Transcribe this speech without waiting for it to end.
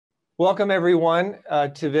Welcome everyone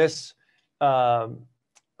to this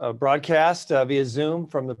broadcast via Zoom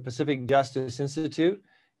from the Pacific Justice Institute.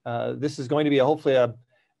 This is going to be hopefully a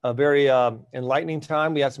very enlightening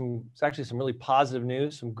time. We have actually some really positive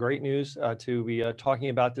news, some great news to be talking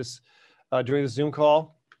about this during the Zoom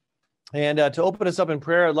call. And to open us up in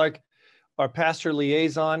prayer, I'd like our pastor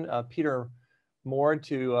liaison, Peter Mordh,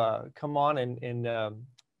 to come on and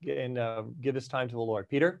give this time to the Lord.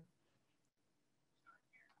 Peter?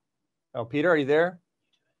 Oh, Peter, are you there?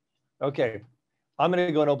 Okay, I'm going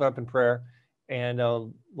to go and open up in prayer, and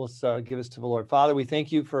let's give this to the Lord. Father, we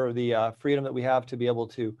thank you for the freedom that we have to be able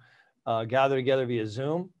to gather together via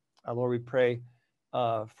Zoom. Lord, we pray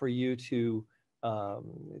for you to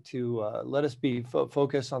let us be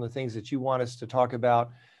focused on the things that you want us to talk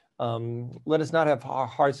about. Let us not have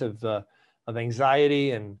hearts of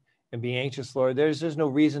anxiety and be anxious, Lord. There's no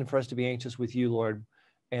reason for us to be anxious with you, Lord.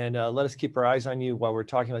 And let us keep our eyes on you while we're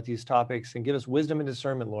talking about these topics, and give us wisdom and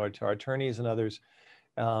discernment, Lord, to our attorneys and others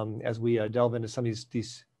as we delve into some of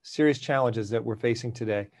these serious challenges that we're facing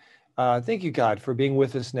today. Thank you, God, for being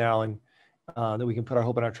with us now, and that we can put our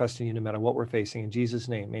hope and our trust in you no matter what we're facing. In Jesus'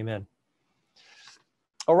 name, amen.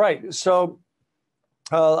 All right, so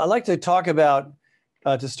I'd like to talk about,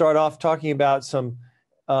 to start off talking about some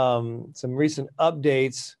recent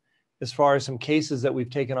updates as far as some cases that we've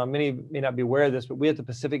taken on. Many may not be aware of this, but we at the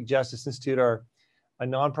Pacific Justice Institute are a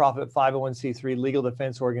nonprofit 501c3 legal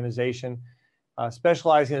defense organization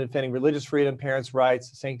specializing in defending religious freedom, parents' rights,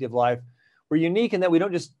 the sanctity of life. We're unique in that we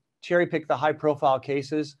don't just cherry pick the high profile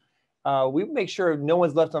cases. We make sure no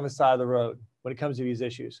one's left on the side of the road when it comes to these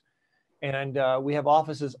issues. And we have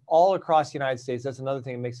offices all across the United States. That's another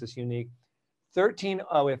thing that makes us unique. We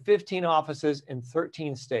have 15 offices in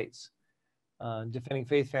 13 states. Defending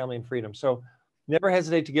faith, family, and freedom. So never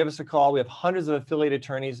hesitate to give us a call. We have hundreds of affiliated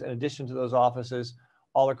attorneys in addition to those offices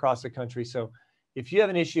all across the country. So if you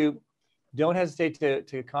have an issue, don't hesitate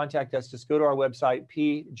to contact us. Just go to our website,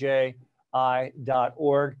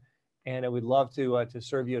 pji.org, and we'd love to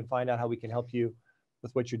serve you and find out how we can help you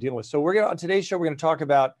with what you're dealing with. So on today's show, we're going to talk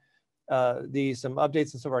about some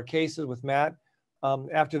updates in some of our cases with Matt.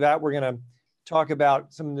 After that, we're going to talk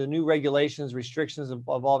about some of the new regulations, restrictions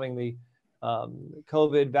involving the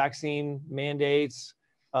COVID vaccine mandates,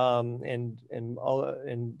 and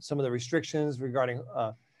some of the restrictions regarding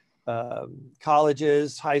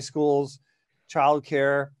colleges, high schools,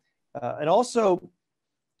 childcare, and also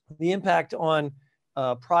the impact on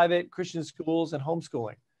private Christian schools and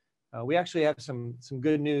homeschooling. We actually have some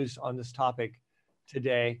good news on this topic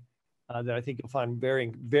today that I think you'll find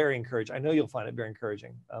very, very encouraging. I know you'll find it very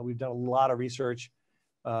encouraging. We've done a lot of research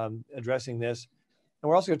addressing this. And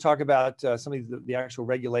we're also going to talk about some of the actual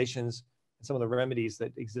regulations and some of the remedies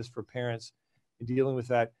that exist for parents in dealing with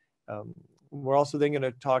that. We're also then going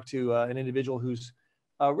to talk to an individual who's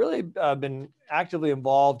really been actively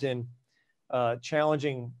involved in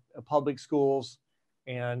challenging public schools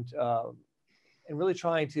and really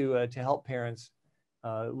trying to help parents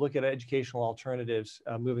look at educational alternatives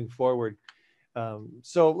moving forward.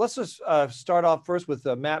 So let's just start off first with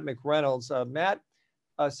Matt McReynolds. Matt,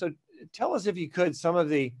 so tell us, if you could, some of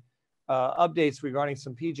the updates regarding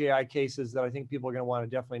some PJI cases that I think people are going to want to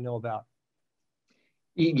definitely know about.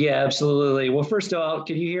 Yeah, absolutely. Well, first of all,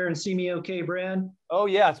 can you hear and see me okay, Brad? Oh,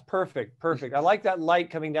 yeah, it's perfect. Perfect. I like that light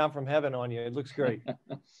coming down from heaven on you. It looks great.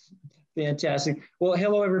 Fantastic. Well,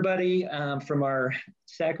 hello, everybody, from our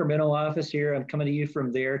Sacramento office here. I'm coming to you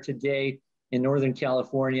from there today in Northern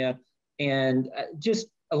California. And just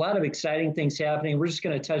a lot of exciting things happening. We're just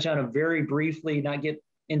going to touch on them very briefly, not get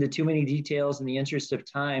into too many details in the interest of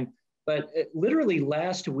time. But literally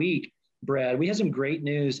last week, Brad, we had some great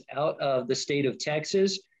news out of the state of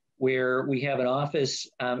Texas, where we have an office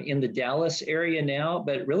in the Dallas area now,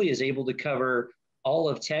 but really is able to cover all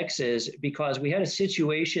of Texas, because we had a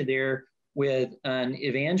situation there with an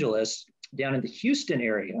evangelist down in the Houston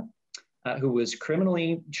area who was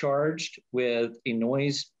criminally charged with a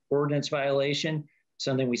noise ordinance violation,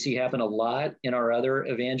 something we see happen a lot in our other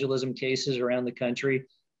evangelism cases around the country.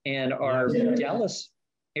 And our Dallas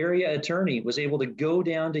area attorney was able to go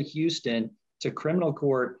down to Houston to criminal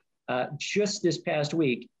court just this past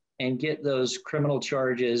week and get those criminal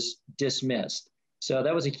charges dismissed. So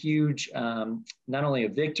that was a huge, not only a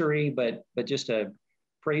victory, but just a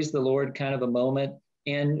praise the Lord kind of a moment.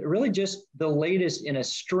 And really just the latest in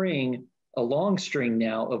a long string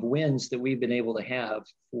now of wins that we've been able to have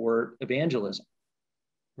for evangelism.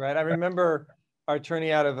 Right. I remember our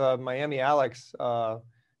attorney out of Miami, Alex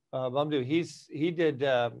Bumdu,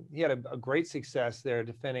 he had a great success there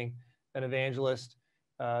defending an evangelist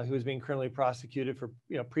who was being criminally prosecuted for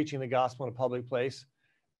preaching the gospel in a public place.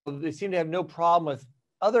 they seem to have no problem with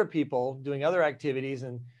other people doing other activities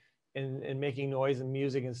and making noise and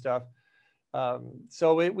music and stuff.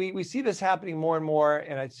 So we see this happening more and more,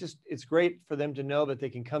 and it's great for them to know that they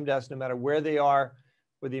can come to us no matter where they are,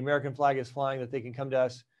 where the American flag is flying, that they can come to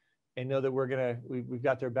us and know that we've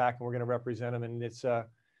got their back and we're gonna represent them. And it's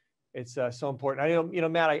so important. I know,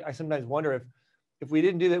 Matt, I sometimes wonder if we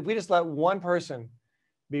didn't do that, if we just let one person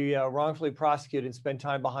be wrongfully prosecuted and spend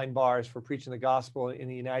time behind bars for preaching the gospel in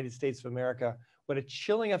the United States of America, what a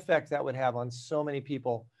chilling effect that would have on so many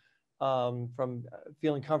people from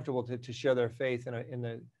feeling comfortable to share their faith in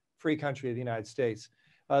the free country of the United States.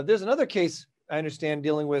 There's another case I understand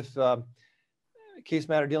dealing with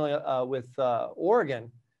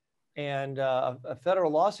Oregon and a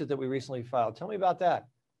federal lawsuit that we recently filed. Tell me about that.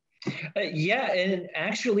 Yeah, and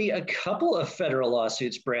actually a couple of federal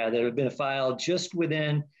lawsuits, Brad, that have been filed just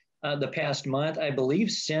within the past month, I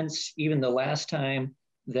believe, since even the last time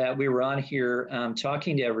that we were on here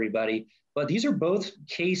talking to everybody. But these are both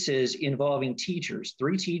cases involving teachers,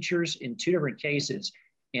 3 teachers in 2 different cases.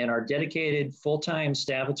 And our dedicated full-time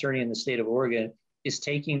staff attorney in the state of Oregon is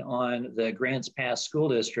taking on the Grants Pass School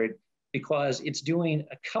District because it's doing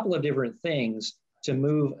a couple of different things to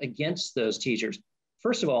move against those teachers.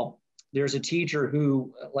 First of all, there's a teacher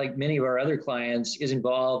who, like many of our other clients, is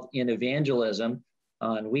involved in evangelism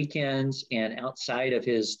on weekends and outside of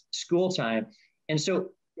his school time. And so,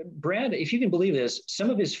 Brad, if you can believe this, some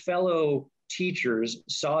of his fellow teachers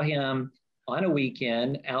saw him on a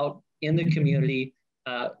weekend out in the community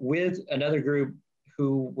with another group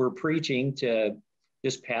who were preaching to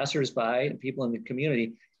just passersby and people in the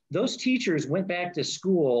community. Those teachers went back to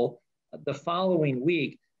school the following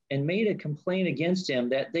week and made a complaint against him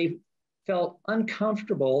that they felt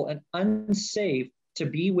uncomfortable and unsafe to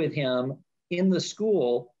be with him in the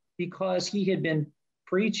school because he had been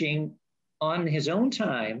preaching on his own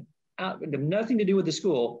time, nothing to do with the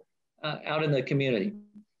school, out in the community.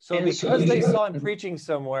 So because they saw him preaching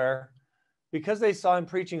somewhere,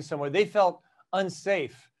 they felt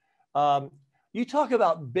unsafe. You talk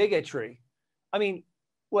about bigotry. I mean,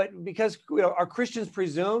 because are Christians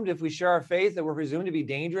presumed, if we share our faith, that we're presumed to be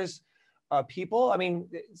dangerous people? I mean,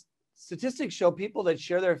 statistics show people that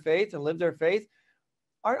share their faith and live their faith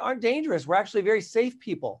aren't dangerous. We're actually very safe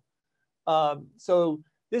people. So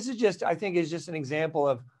this is just, I think, is just an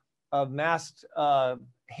example of masked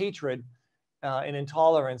hatred and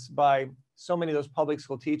intolerance by so many of those public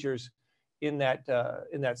school teachers in that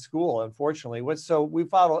school, unfortunately. So we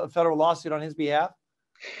filed a federal lawsuit on his behalf?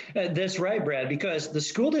 That's right, Brad, because the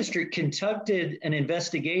school district conducted an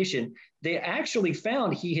investigation. They actually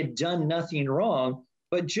found he had done nothing wrong,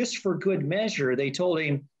 but just for good measure, they told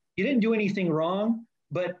him, you didn't do anything wrong,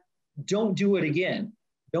 but don't do it again.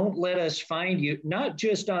 Don't let us find you, not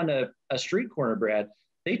just on a street corner, Brad.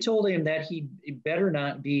 They told him that he better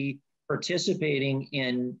not be participating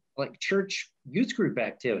in like church youth group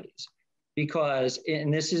activities because,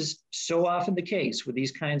 and this is so often the case with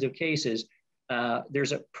these kinds of cases,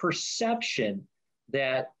 there's a perception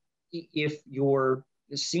that if you're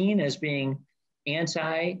seen as being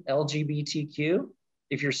anti-LGBTQ,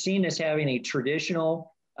 if you're seen as having a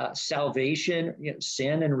traditional salvation,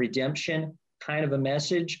 sin and redemption kind of a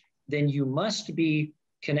message, then you must be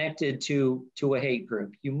connected to a hate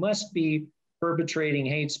group. You must be perpetrating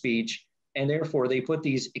hate speech. And therefore, they put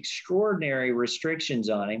these extraordinary restrictions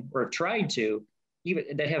on him, or have tried to, even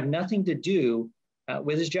that have nothing to do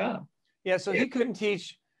with his job. Yeah, so he couldn't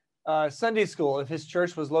teach Sunday school if his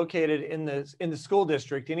church was located in the school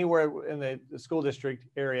district, anywhere in the school district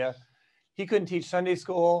area. He couldn't teach Sunday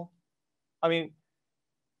school. I mean,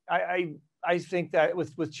 I think that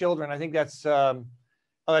with children, I think that's so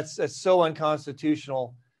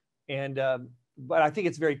unconstitutional, and but I think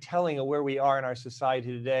it's very telling of where we are in our society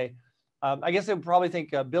today. I guess I would probably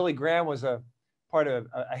think Billy Graham was a part of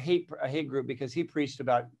a hate group because he preached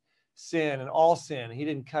about sin and all sin. He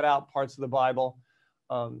didn't cut out parts of the Bible.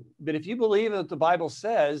 But if you believe that the Bible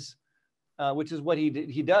says, which is what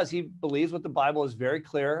he does, he believes what the Bible is very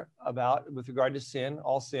clear about with regard to sin,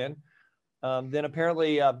 all sin, then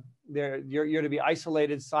apparently you're to be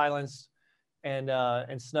isolated, silenced,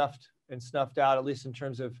 and snuffed out, at least in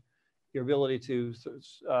terms of your ability to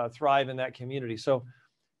thrive in that community. So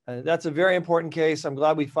that's a very important case. I'm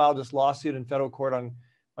glad we filed this lawsuit in federal court on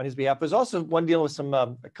his behalf. There's also one dealing with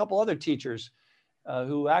a couple other teachers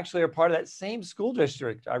who actually are part of that same school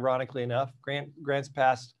district, ironically enough, Grants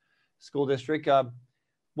Pass School District.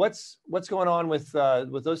 What's going on with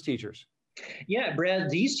those teachers? Yeah, Brad,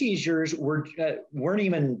 these teachers weren't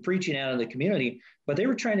even preaching out in the community, but they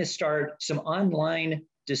were trying to start some online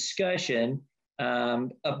discussion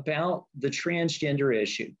about the transgender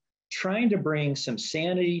issue, trying to bring some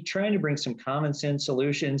sanity, trying to bring some common sense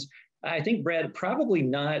solutions. I think, Brad, probably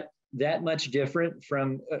not that much different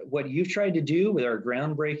from what you've tried to do with our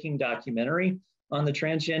groundbreaking documentary on the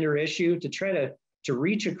transgender issue, to try to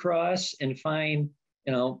reach across and find,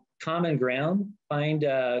 common ground, find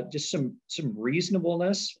just some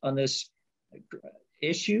reasonableness on this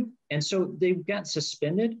issue. And so they've got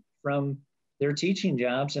suspended from their teaching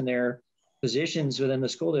jobs and their positions within the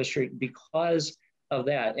school district because of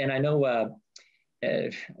that. And I know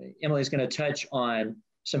Emily's going to touch on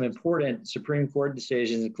some important Supreme Court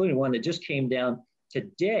decisions, including one that just came down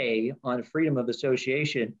today on freedom of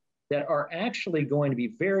association, that are actually going to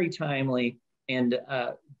be very timely and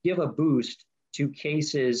give a boost to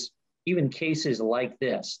cases, even cases like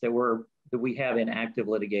this that we have in active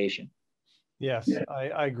litigation. Yes,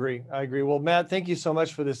 I agree. I agree. Well, Matt, thank you so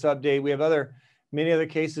much for this update. We have many other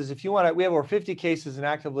cases. If you want to, we have over 50 cases in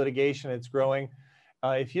active litigation. It's growing.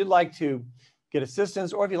 If you'd like to get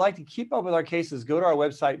assistance, or if you'd like to keep up with our cases, go to our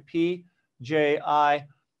website,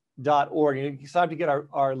 pji.org. And you can sign up to get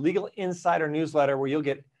our Legal Insider newsletter, where you'll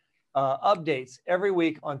get updates every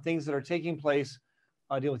week on things that are taking place,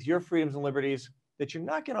 dealing with your freedoms and liberties that you're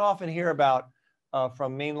not going to often hear about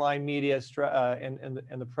from mainline media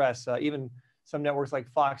and the press. Even some networks like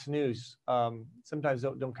Fox News sometimes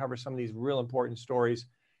don't cover some of these real important stories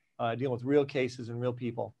dealing with real cases and real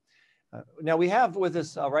people. Now we have with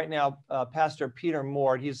us right now Pastor Peter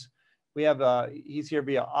Mordh. He's here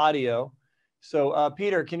via audio. So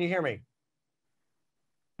Peter, can you hear me?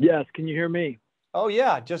 Yes, can you hear me? Oh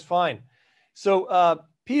yeah, just fine. So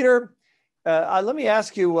Peter, let me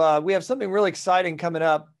ask you, we have something really exciting coming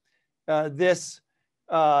up this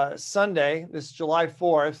Sunday, this July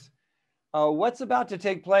 4th. What's about to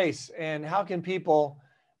take place, and how can people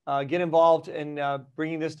get involved in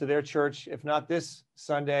bringing this to their church, if not this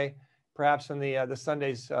Sunday, perhaps in the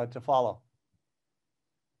Sundays to follow?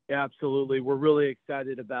 Yeah, absolutely. We're really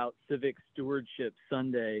excited about Civic Stewardship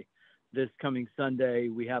Sunday. This coming Sunday,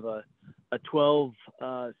 we have a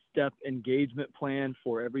 12-step engagement plan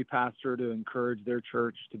for every pastor to encourage their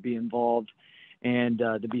church to be involved and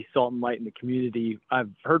to be salt and light in the community. I've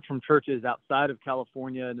heard from churches outside of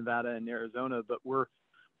California, Nevada, and Arizona, but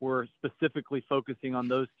we're specifically focusing on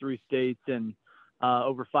those 3 states, and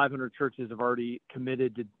over 500 churches have already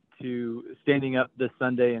committed to standing up this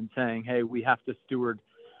Sunday and saying, hey, we have to steward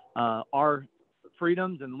our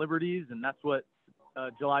freedoms and liberties, and that's what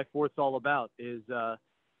July 4th is all about, is the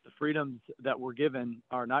freedoms that we're given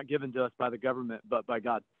are not given to us by the government, but by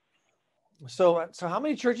God. So how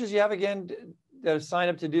many churches do you have again that have signed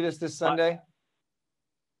up to do this Sunday?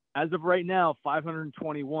 As of right now,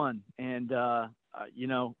 521, and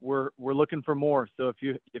we're looking for more. So if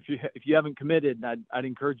you haven't committed, I'd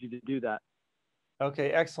encourage you to do that.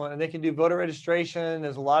 Okay, excellent. And they can do voter registration.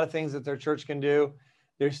 There's a lot of things that their church can do.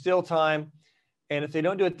 There's still time, and if they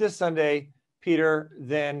don't do it this Sunday, Peter,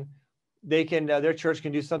 then they can their church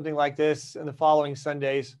can do something like this in the following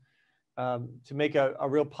Sundays to make a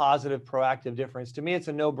real positive, proactive difference. To me, it's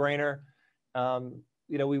a no-brainer.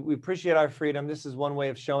 We appreciate our freedom. This is one way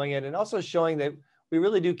of showing it, and also showing that we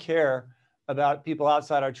really do care about people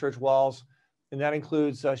outside our church walls, and that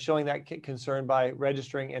includes showing that concern by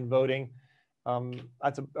registering and voting.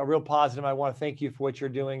 That's a real positive. I want to thank you for what you're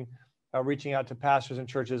doing, reaching out to pastors and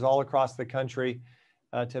churches all across the country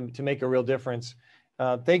to make a real difference.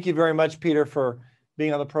 Thank you very much, Peter, for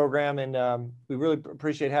being on the program, and we really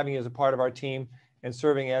appreciate having you as a part of our team and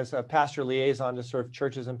serving as a pastor liaison to serve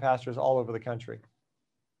churches and pastors all over the country.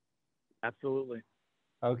 Absolutely.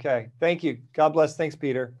 Okay, thank you. God bless. Thanks,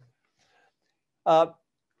 Peter.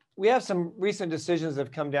 We have some recent decisions that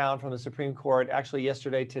have come down from the Supreme Court, actually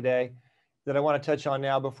yesterday, today, that I want to touch on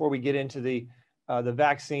now before we get into the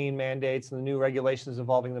vaccine mandates and the new regulations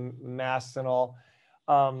involving the masks and all,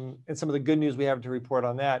 and some of the good news we have to report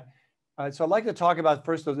on that. So I'd like to talk about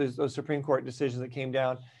first those Supreme Court decisions that came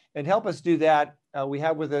down, and help us do that. We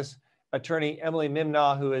have with us attorney Emily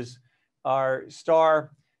Mimnaugh, who is our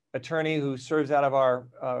star attorney who serves out of our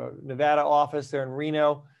Nevada office there in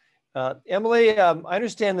Reno. Emily, I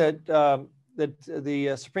understand that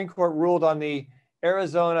the Supreme Court ruled on the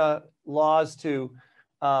Arizona laws to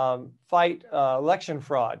fight election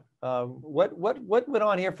fraud. What went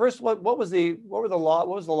on here? First, what was the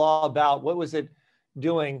law about? What was it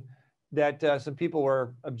doing that some people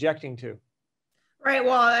were objecting to? Right.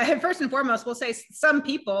 Well, first and foremost, we'll say some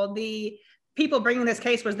people. The people bringing this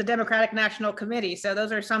case was the Democratic National Committee. So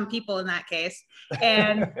those are some people in that case.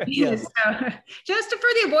 And yes. So, just for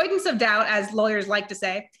the avoidance of doubt, as lawyers like to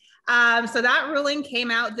say, So that ruling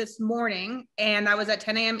came out this morning, and that was at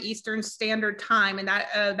 10 a.m. Eastern Standard Time. And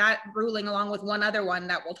that ruling, along with one other one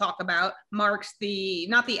that we'll talk about, marks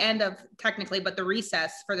not the end of technically, but the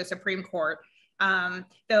recess for the Supreme Court.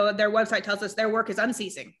 Though their website tells us their work is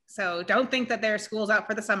unceasing. So don't think that their school's out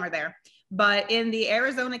for the summer there. But in the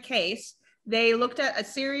Arizona case, they looked at a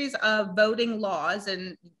series of voting laws,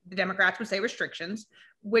 and the Democrats would say restrictions,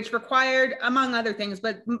 which required, among other things,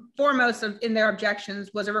 but foremost in their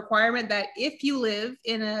objections was a requirement that if you live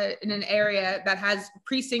in an area that has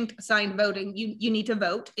precinct assigned voting, you need to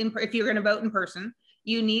vote. If you're going to vote in person,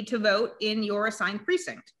 you need to vote in your assigned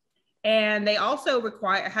precinct. And they also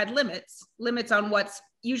had limits on what's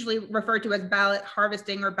usually referred to as ballot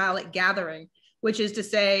harvesting or ballot gathering, which is to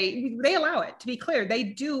say they allow it. To be clear, they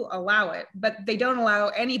do allow it, but they don't allow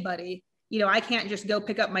anybody. I can't just go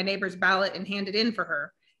pick up my neighbor's ballot and hand it in for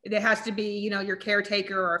her. It has to be, your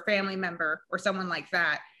caretaker or a family member or someone like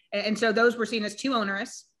that. And so those were seen as too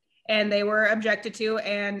onerous, and they were objected to.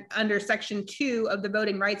 And under Section 2 of the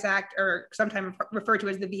Voting Rights Act, or sometimes referred to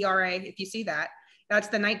as the VRA, if you see that, that's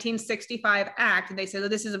the 1965 Act. And they say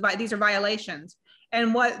that these are violations.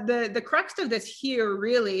 And what the crux of this here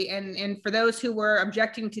really, and for those who were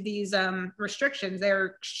objecting to these restrictions,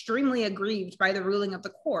 they're extremely aggrieved by the ruling of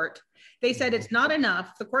the court. They said it's not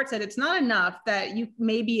enough. The court said it's not enough that you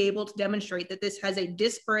may be able to demonstrate that this has a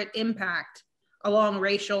disparate impact along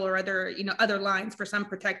racial or other lines for some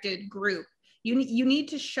protected group. You need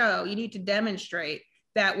to demonstrate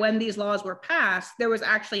that when these laws were passed, there was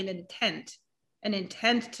actually an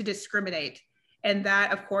intent to discriminate. And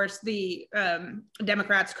that, of course, the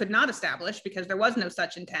Democrats could not establish because there was no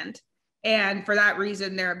such intent. And for that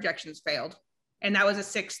reason, their objections failed. And that was a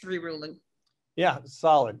 6-3 ruling. Yeah,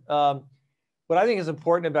 solid. What I think is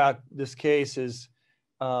important about this case is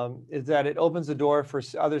that it opens the door for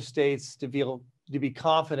other states to be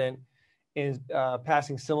confident in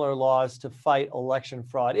passing similar laws to fight election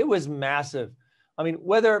fraud. It was massive. I mean,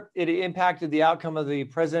 whether it impacted the outcome of the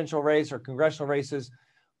presidential race or congressional races,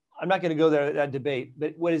 I'm not going to go there to that debate.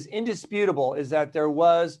 But what is indisputable is that there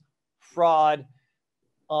was fraud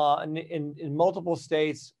in multiple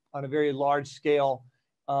states on a very large scale.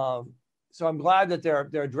 So I'm glad that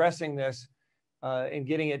they're addressing this and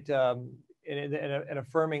getting it and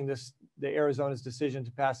affirming the Arizona's decision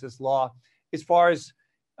to pass this law. As far as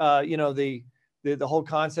the whole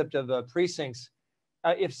concept of precincts,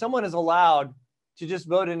 if someone is allowed to just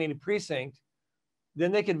vote in any precinct,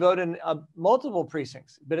 then they can vote in multiple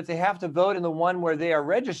precincts. But if they have to vote in the one where they are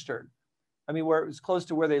registered, where it's close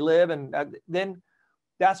to where they live, and then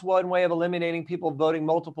that's one way of eliminating people voting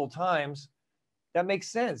multiple times. That makes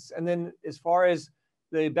sense. And then as far as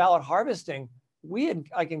the ballot harvesting,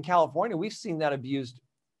 like in California, we've seen that abused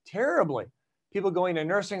terribly. People going to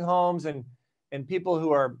nursing homes and people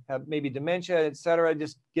who have maybe dementia, et cetera,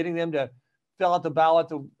 just getting them to fill out the ballot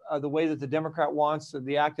the way that the Democrat wants,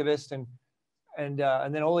 the activist, and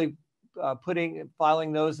then only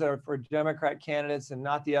filing those that are for Democrat candidates and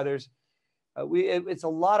not the others. It's a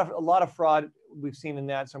lot of fraud we've seen in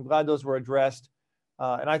that. So I'm glad those were addressed.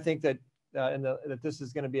 And I think that that this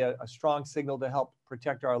is going to be a strong signal to help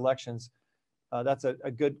protect our elections. That's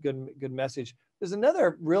a good message. There's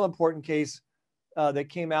another real important case that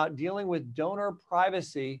came out dealing with donor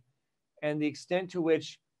privacy and the extent to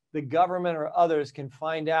which the government or others can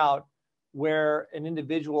find out where an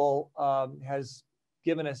individual has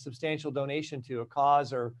given a substantial donation to a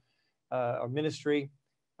cause or ministry.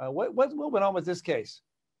 What went on with this case?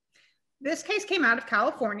 This case came out of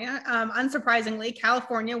California. Unsurprisingly,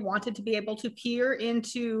 California wanted to be able to peer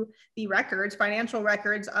into the financial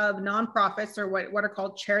records of nonprofits, or what are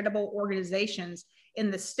called charitable organizations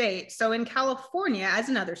in the state. So in California, as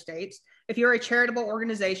in other states, if you're a charitable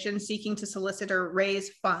organization seeking to solicit or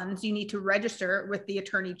raise funds, you need to register with the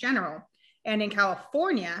Attorney General. And in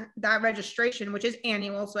California, that registration, which is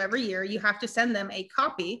annual, so every year, you have to send them a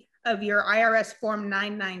copy of your IRS Form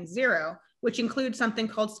 990, which includes something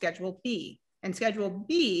called Schedule B. And Schedule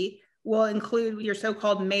B will include your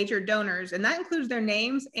so-called major donors, and that includes their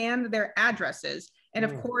names and their addresses. And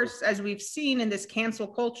of course, as we've seen in this cancel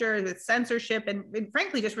culture, the censorship, and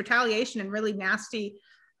frankly, just retaliation and really nasty,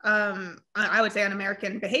 I would say,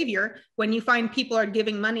 un-American behavior, when you find people are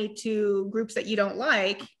giving money to groups that you don't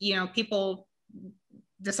like, people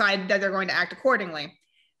decide that they're going to act accordingly.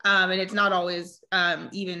 And it's not always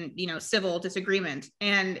even, civil disagreement.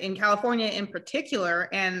 And in California in particular,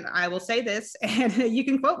 and I will say this, and you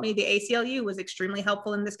can quote me, the ACLU was extremely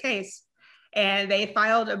helpful in this case. And they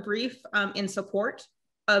filed a brief in support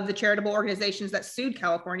of the charitable organizations that sued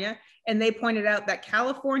California. And they pointed out that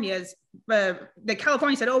California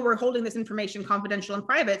said, oh, we're holding this information confidential and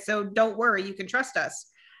private, so don't worry, you can trust us.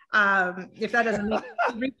 If that doesn't make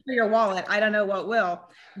you reach for your wallet, I don't know what will.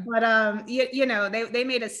 But you know, they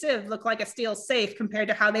made a sieve look like a steel safe compared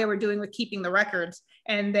to how they were doing with keeping the records.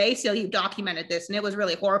 And the ACLU documented this, and it was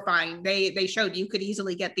really horrifying. They showed you could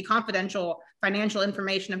easily get the confidential financial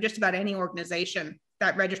information of just about any organization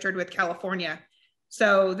that registered with California.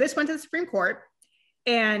 So this went to the Supreme Court.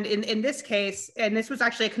 And in this case, and this was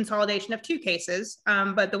actually a consolidation of two cases,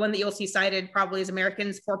 but the one that you'll see cited probably is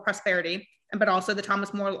Americans for Prosperity, but also the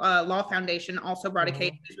Thomas More Law Foundation also brought a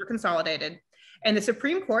case. These were consolidated. And the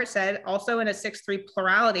Supreme Court said, also in a 6-3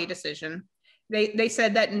 plurality decision, they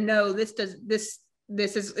said that no,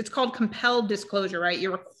 it's called compelled disclosure, right?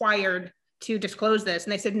 You're required to disclose this.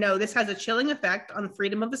 And they said, no, this has a chilling effect on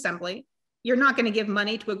freedom of assembly. You're not going to give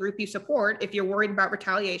money to a group you support if you're worried about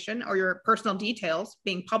retaliation or your personal details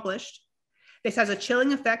being published. This has a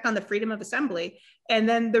chilling effect on the freedom of assembly. And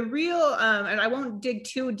then the real, and I won't dig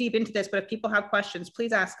too deep into this, but if people have questions,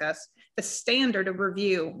 please ask us. The standard of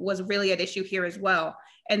review was really at issue here as well.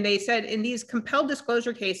 And they said in these compelled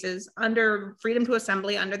disclosure cases under freedom to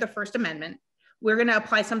assembly, under the First Amendment, we're going to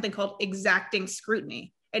apply something called exacting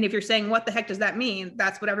scrutiny. And if you're saying, what the heck does that mean?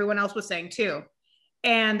 That's what everyone else was saying too.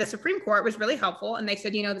 And the Supreme Court was really helpful. And they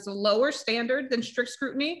said, you know, there's a lower standard than strict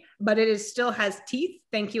scrutiny, but it still has teeth.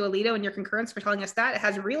 Thank you, Alito, and your concurrence for telling us that. It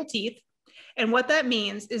has real teeth. And what that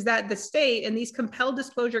means is that the state in these compelled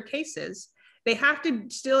disclosure cases, they have to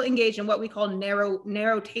still engage in what we call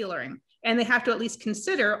narrow tailoring. And they have to at least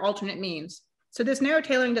consider alternate means. So this narrow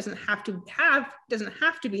tailoring doesn't have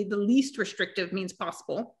to be the least restrictive means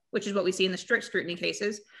possible, which is what we see in the strict scrutiny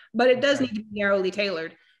cases, but it does need to be narrowly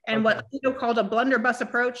tailored. And what Alito called a blunderbuss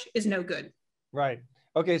approach is no good. Right.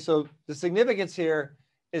 Okay. So the significance here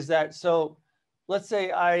is that, so let's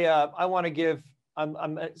say I want to give,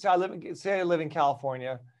 say I live in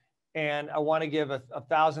California and I want to give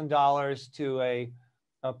 $1,000 to a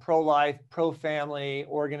pro-life, pro-family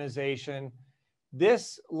organization.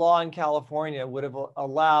 This law in California would have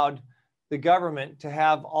allowed the government to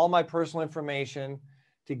have all my personal information,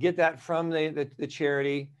 to get that from the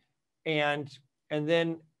charity, and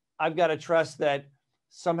then I've got to trust that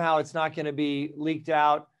somehow it's not going to be leaked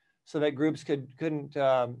out so that groups couldn't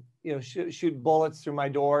shoot bullets through my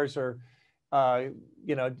doors or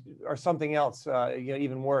or something else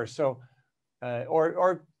even worse. So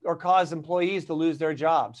or cause employees to lose their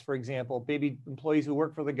jobs, for example, maybe employees who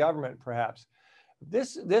work for the government, perhaps.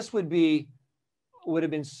 This would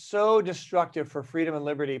have been so destructive for freedom and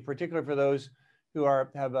liberty, particularly for those who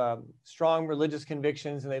have strong religious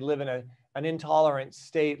convictions and they live in an intolerant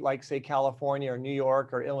state like, say, California or New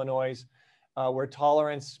York or Illinois, where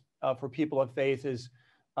tolerance for people of faith is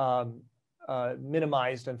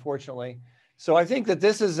minimized, unfortunately. So I think that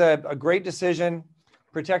this is a great decision,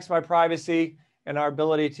 protects my privacy and our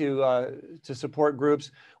ability to support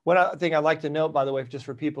groups. One other thing I'd like to note, by the way, just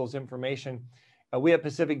for people's information, we at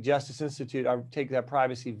Pacific Justice Institute take that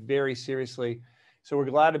privacy very seriously. So we're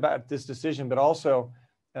glad about this decision, but also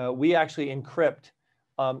we actually encrypt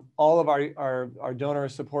all of our donor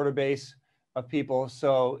supporter base of people,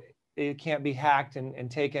 so it can't be hacked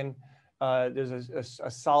and taken. There's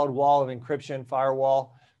a solid wall of encryption,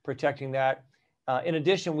 firewall, protecting that. In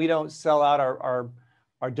addition, we don't sell out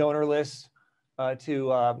our donor lists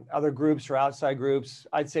to other groups or outside groups.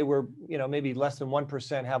 I'd say we're maybe less than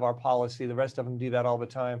 1% have our policy. The rest of them do that all the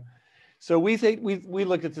time. So we think we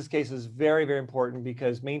look at this case as very, very important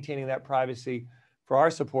because maintaining that privacy for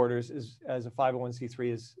our supporters as a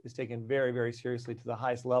 501c3 is taken very, very seriously to the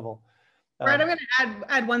highest level. Brad, I'm going to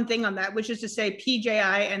add one thing on that, which is to say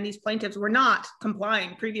PJI and these plaintiffs were not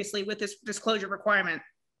complying previously with this disclosure requirement.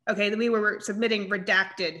 Okay, we were submitting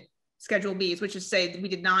redacted Schedule Bs, which is to say that we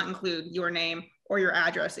did not include your name or your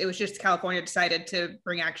address. It was just California decided to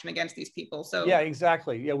bring action against these people. So yeah,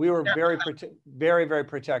 exactly. Yeah, we were very, very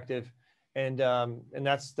protective, and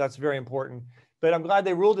that's very important. But I'm glad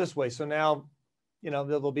they ruled this way. So now,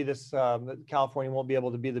 there'll be this. California won't be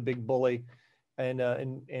able to be the big bully, and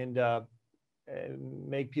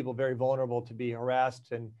make people very vulnerable to be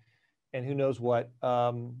harassed and who knows what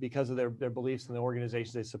because of their beliefs and the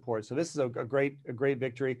organizations they support. So this is a great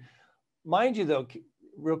victory. Mind you, though,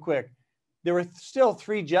 real quick, there were still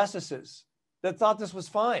 3 justices that thought this was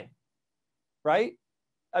fine, right?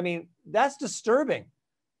 I mean, that's disturbing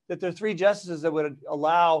that there are 3 justices that would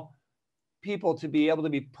allow people to be able to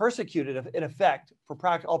be persecuted, in effect, for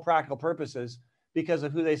all practical purposes because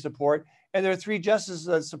of who they support. And there are 3 justices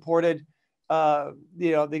that supported,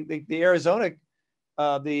 the Arizona,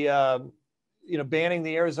 banning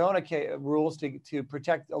the Arizona rules to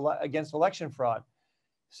protect against election fraud.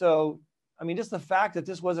 So, I mean, just the fact that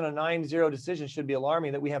this wasn't a 9-0 decision should be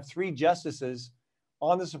alarming, that we have 3 justices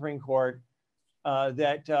on the Supreme Court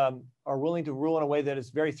that are willing to rule in a way that is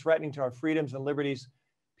very threatening to our freedoms and liberties.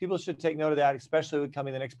 People should take note of that, especially with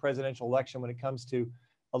coming the next presidential election when it comes to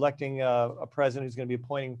electing a president who's going to be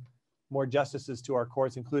appointing more justices to our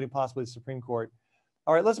courts, including possibly the Supreme Court.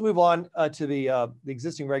 All right, let's move on to the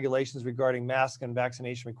existing regulations regarding mask and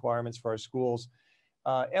vaccination requirements for our schools.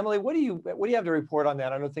 Emily, what do you have to report on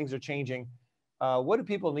that? I know things are changing. What do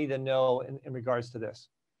people need to know in regards to this?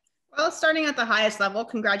 Well, starting at the highest level,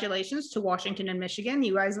 congratulations to Washington and Michigan.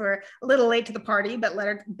 You guys were a little late to the party, but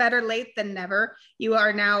better late than never. You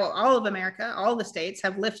are now, all of America, all the states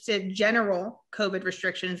have lifted general COVID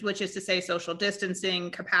restrictions, which is to say social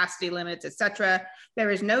distancing, capacity limits, etc. There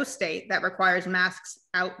is no state that requires masks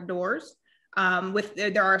outdoors.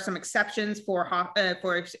 There are some exceptions for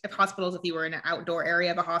hospitals. If you were in an outdoor area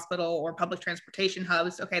of a hospital or public transportation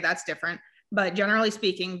hubs, okay, that's different. But generally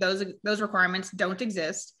speaking, those requirements don't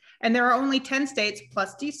exist. And there are only 10 states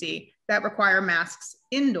plus DC that require masks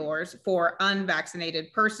indoors for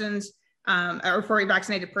unvaccinated persons or for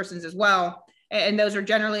vaccinated persons as well. And those are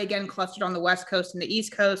generally, again, clustered on the West Coast and the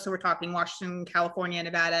East Coast. So we're talking Washington, California,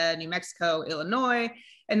 Nevada, New Mexico, Illinois.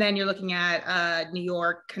 And then you're looking at New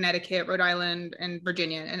York, Connecticut, Rhode Island, and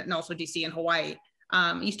Virginia, and also DC and Hawaii.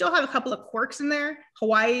 You still have a couple of quirks in there.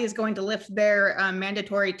 Hawaii is going to lift their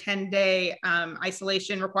mandatory 10-day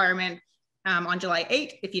isolation requirement on July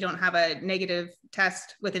 8th if you don't have a negative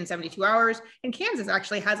test within 72 hours. And Kansas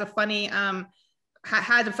actually has a funny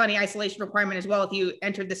isolation requirement as well if you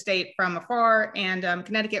entered the state from afar. And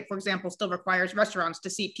Connecticut, for example, still requires restaurants to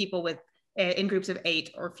seat people in groups of 8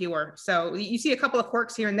 or fewer. So you see a couple of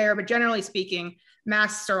quirks here and there, but generally speaking,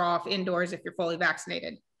 masks are off indoors if you're fully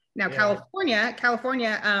vaccinated. Now, yeah.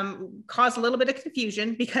 California caused a little bit of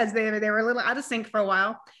confusion because they were a little out of sync for a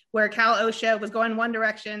while, where Cal OSHA was going one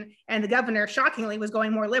direction and the governor, shockingly, was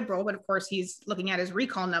going more liberal. But of course, he's looking at his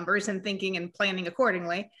recall numbers and thinking and planning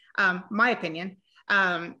accordingly, my opinion.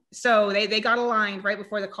 So they got aligned right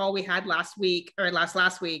before the call we had last week.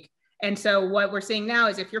 And so what we're seeing now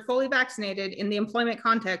is if you're fully vaccinated in the employment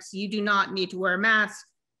context, you do not need to wear a mask.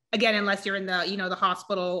 Again, unless you're in the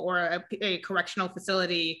hospital or a correctional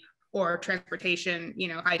facility or transportation,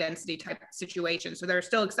 high density type situation. So there are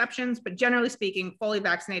still exceptions, but generally speaking, fully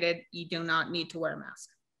vaccinated, you do not need to wear a mask.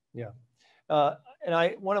 Yeah.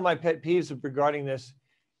 And one of my pet peeves regarding this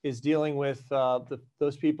is dealing with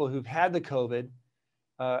those people who've had the COVID.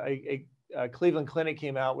 A Cleveland Clinic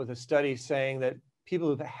came out with a study saying that people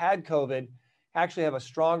who've had COVID actually have a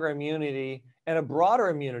stronger immunity and a broader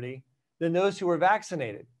immunity than those who were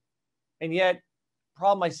vaccinated. And yet,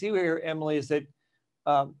 problem I see here, Emily, is that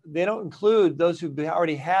they don't include those who've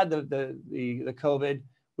already had the COVID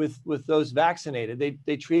with those vaccinated.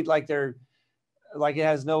 They treat like it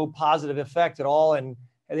has no positive effect at all, and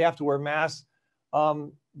they have to wear masks.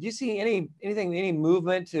 Do you see any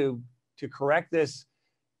movement to correct this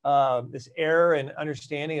error and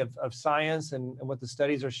understanding of science and what the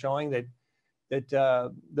studies are showing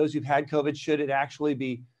that those who've had COVID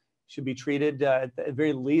should be treated at the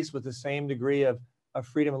very least with the same degree of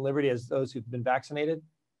freedom and liberty as those who've been vaccinated?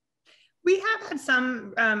 We have had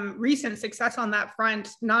some recent success on that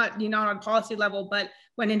front, not on policy level, but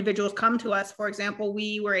when individuals come to us, for example,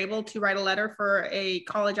 we were able to write a letter for a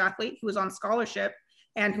college athlete who was on scholarship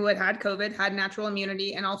and who had COVID, had natural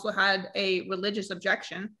immunity, and also had a religious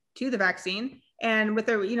objection to the vaccine. And with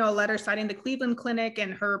a letter citing the Cleveland Clinic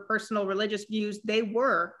and her personal religious views, they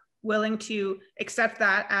were willing to accept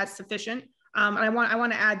that as sufficient. And I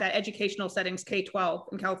want to add that educational settings,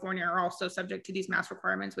 K-12 in California, are also subject to these mask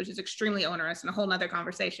requirements, which is extremely onerous and a whole nother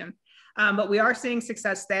conversation. But we are seeing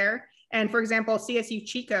success there. And for example, CSU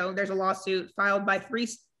Chico, there's a lawsuit filed by three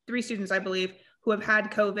students, I believe, who have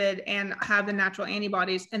had COVID and have the natural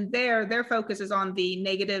antibodies. And their focus is on the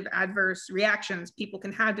negative adverse reactions people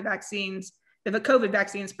can have to vaccines, the COVID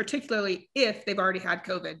vaccines, particularly if they've already had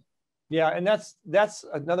COVID. Yeah, and that's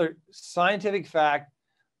another scientific fact.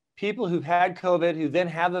 People who've had COVID who then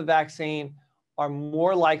have the vaccine are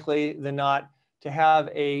more likely than not to have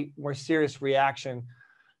a more serious reaction.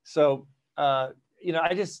 So,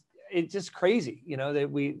 it's just crazy, that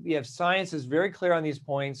we have science is very clear on these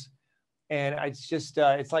points. And it's just,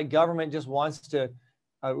 it's like government just wants to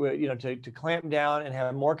clamp down and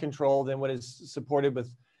have more control than what is supported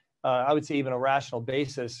with, I would say, even a rational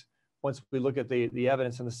basis once we look at the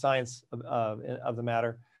evidence and the science of the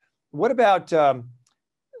matter. What about,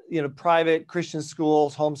 private Christian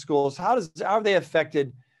schools, homeschools? How are they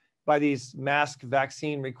affected by these mask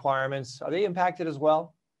vaccine requirements? Are they impacted as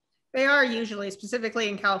well? They are usually, specifically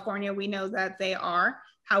in California, we know that they are.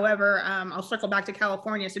 However, I'll circle back to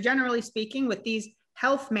California. So generally speaking, with these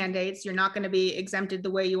health mandates, you're not going to be exempted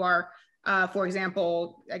the way you are. For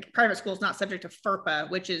example, like private school is not subject to FERPA,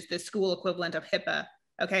 which is the school equivalent of HIPAA.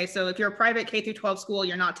 Okay, so if you're a private K through 12 school,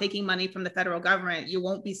 you're not taking money from the federal government, you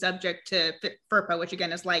won't be subject to FERPA, which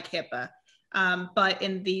again is like HIPAA. But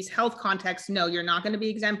in these health contexts, no, you're not going to be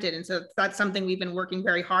exempted. And so that's something we've been working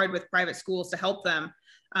very hard with private schools to help them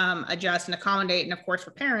adjust and accommodate. And of course,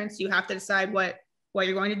 for parents, you have to decide what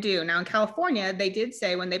you're going to do. Now in California, they did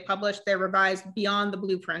say when they published their revised Beyond the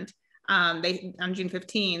Blueprint, on June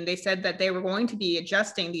 15, they said that they were going to be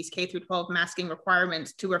adjusting these K through 12 masking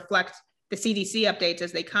requirements to reflect the CDC updates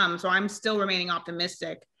as they come. So I'm still remaining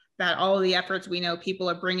optimistic that all of the efforts we know people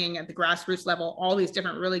are bringing at the grassroots level, all these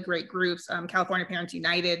different really great groups, California Parents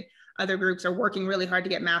United, other groups are working really hard to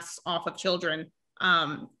get masks off of children.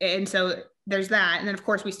 And so there's that. And then of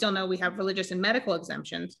course, we still know we have religious and medical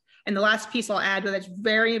exemptions. And the last piece I'll add that's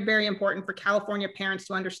very, very important for California parents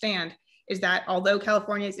to understand is that although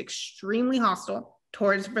California is extremely hostile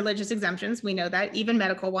towards religious exemptions, we know that, even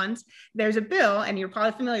medical ones, there's a bill, and you're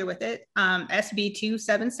probably familiar with it, SB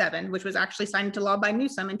 277, which was actually signed into law by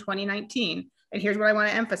Newsom in 2019. And here's what I want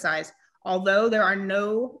to emphasize. Although there are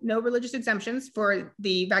no religious exemptions for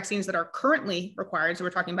the vaccines that are currently required, so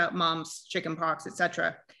we're talking about mumps, chickenpox, et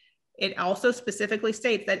cetera, it also specifically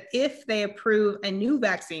states that if they approve a new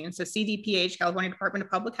vaccine, so CDPH, California Department of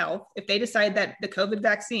Public Health, if they decide that the COVID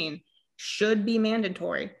vaccine should be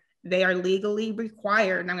mandatory, they are legally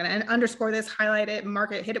required, and I'm going to underscore this, highlight it,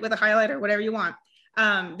 mark it, hit it with a highlighter, whatever you want.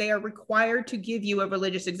 They are required to give you a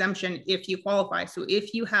religious exemption if you qualify. So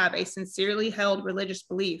if you have a sincerely held religious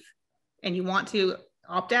belief and you want to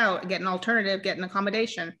opt out, get an alternative, get an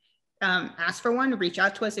accommodation, ask for one, reach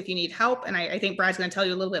out to us if you need help. And I think Brad's going to tell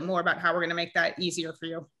you a little bit more about how we're going to make that easier for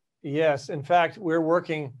you. Yes, in fact, we're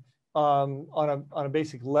working on a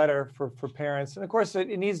basic letter for parents. And of course,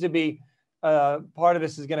 it needs to be, part of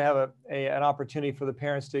this is going to have an opportunity for the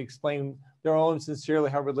parents to explain their own sincerely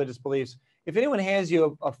held religious beliefs. If anyone hands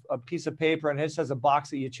you a piece of paper and it just has a box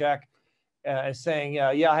that you check saying,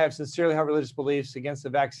 yeah, I have sincerely held religious beliefs against the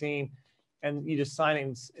vaccine, and you just sign it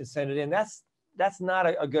and send it in, that's not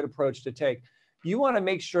a good approach to take. You want to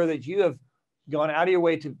make sure that you have gone out of your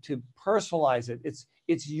way to personalize it.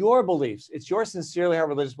 It's your beliefs. It's your sincerely held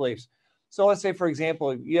religious beliefs. So let's say, for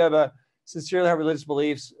example, you have a sincerely held religious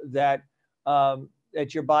beliefs that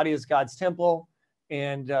your body is God's temple,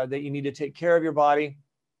 and that you need to take care of your body,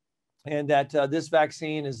 and that this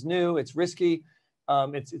vaccine is new, it's risky,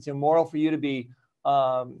 it's immoral for you to be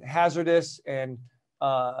hazardous, and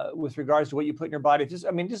with regards to what you put in your body. This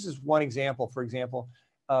is one example. For example,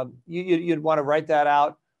 you'd want to write that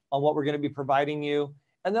out on what we're going to be providing you.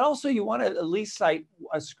 And then also you want to at least cite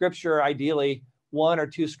a scripture, ideally 1 or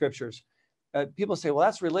 2 scriptures. People say, well,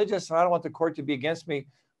 that's religious, and I don't want the court to be against me.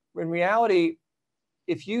 In reality,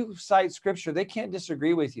 if you cite scripture, they can't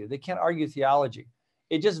disagree with you. They can't argue theology.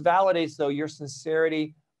 It just validates, though, your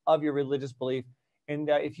sincerity of your religious belief. And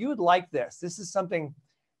if you would like this is something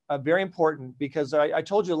very important, because I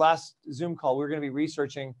told you last Zoom call, we're going to be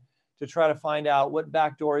researching to try to find out what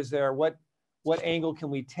back door is there, what angle can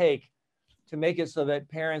we take to make it so that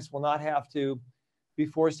parents will not have to be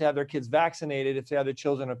forced to have their kids vaccinated if they have their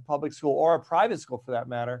children in a public school or a private school for that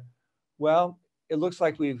matter. Well, it looks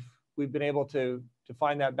like we've been able to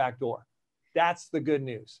find that back door. That's the good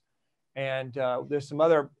news. And there's some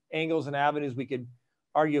other angles and avenues we could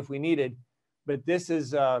argue if we needed, but this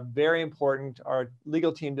is very important. Our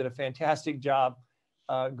legal team did a fantastic job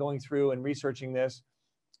going through and researching this.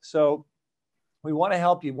 So we want to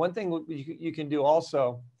help you. One thing you can do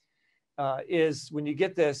also is when you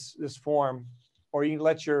get this form, or you can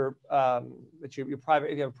let your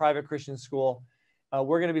private, if you have a private Christian school,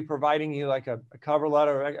 we're going to be providing you like a cover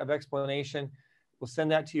letter of explanation. We'll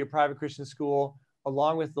send that to your private Christian school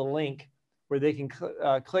along with the link where they can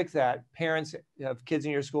click that. Parents of kids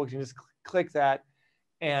in your school can just click that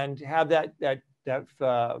and have that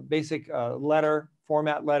basic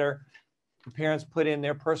format letter. The parents put in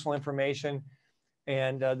their personal information,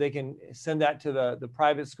 and they can send that to the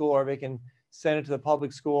private school, or they can send it to the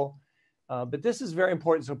public school. But this is very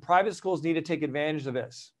important. So private schools need to take advantage of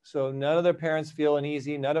this. So none of their parents feel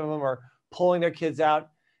uneasy. None of them are pulling their kids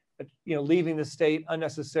out, leaving the state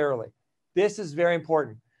unnecessarily. This is very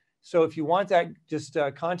important. So if you want that, just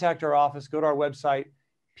contact our office, go to our website,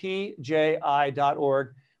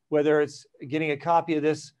 pji.org, whether it's getting a copy of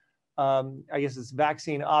this, I guess it's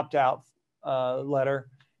vaccine opt-out letter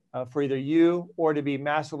for either you or to be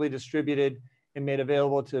massively distributed and made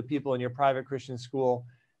available to people in your private Christian school,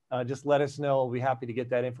 just let us know. We'll be happy to get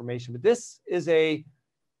that information. But this is a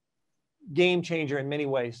game changer in many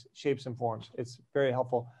ways, shapes, and forms. It's very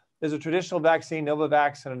helpful. There's a traditional vaccine,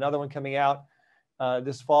 Novavax, and another one coming out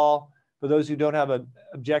this fall. For those who don't have an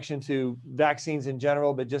objection to vaccines in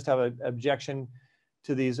general, but just have an objection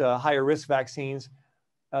to these higher risk vaccines,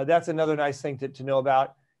 that's another nice thing to know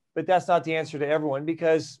about. But that's not the answer to everyone,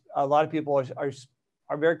 because a lot of people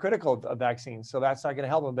are very critical of vaccines. So that's not going to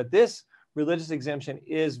help them. But this religious exemption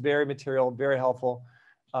is very material, very helpful.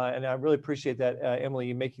 And I really appreciate that, Emily,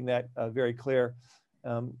 you making that very clear.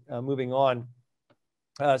 Moving on.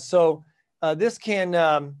 This can,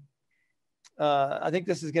 I think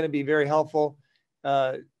this is going to be very helpful.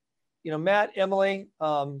 Matt, Emily,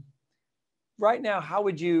 right now, how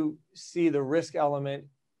would you see the risk element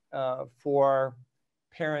for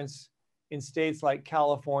parents in states like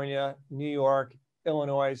California, New York,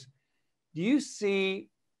 Illinois? Do you see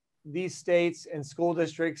these states and school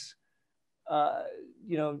districts,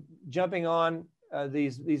 jumping on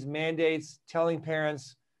these mandates, telling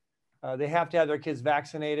parents they have to have their kids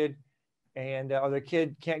vaccinated, and or their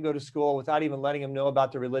kid can't go to school without even letting them know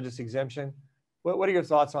about the religious exemption? What are your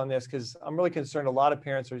thoughts on this? Because I'm really concerned a lot of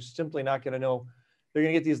parents are simply not going to know. They're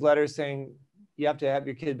going to get these letters saying you have to have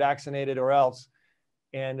your kid vaccinated or else,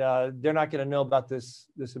 and they're not going to know about this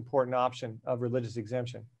important option of religious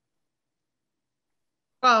exemption.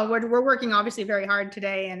 Well, we're working obviously very hard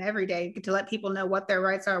today and every day to let people know what their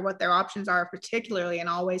rights are, what their options are, particularly and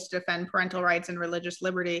always to defend parental rights and religious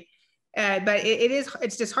liberty. But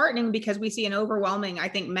it's disheartening because we see an overwhelming, I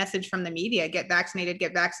think, message from the media: get vaccinated,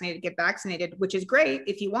 get vaccinated, get vaccinated, which is great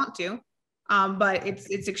if you want to, but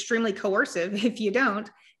it's extremely coercive if you don't.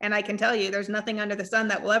 And I can tell you, there's nothing under the sun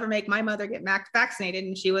that will ever make my mother get vaccinated,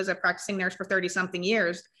 and she was a practicing nurse for 30-something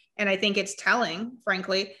years. And I think it's telling,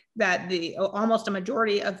 frankly, that almost a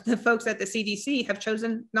majority of the folks at the CDC have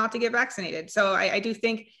chosen not to get vaccinated. So I do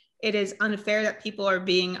think it is unfair that people are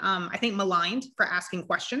being, I think, maligned for asking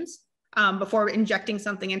questions before injecting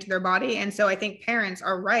something into their body. And so I think parents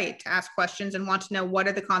are right to ask questions and want to know, what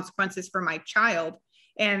are the consequences for my child?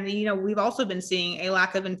 And, we've also been seeing a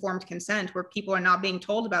lack of informed consent where people are not being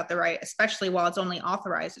told about the right, especially while it's only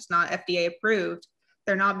authorized, it's not FDA approved.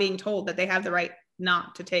 They're not being told that they have the right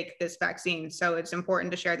not to take this vaccine. So it's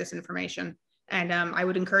important to share this information. And I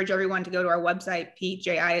would encourage everyone to go to our website,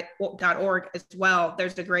 pji.org as well.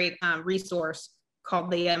 There's a great resource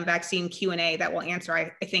called the Vaccine Q&A that will answer,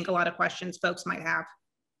 I think, a lot of questions folks might have.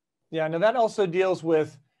 Yeah, now that also deals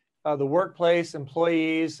with the workplace,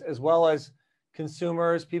 employees, as well as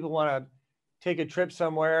consumers. People want to take a trip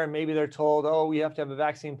somewhere and maybe they're told, oh, we have to have a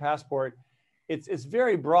vaccine passport. It's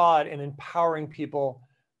very broad and empowering people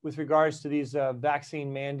with regards to these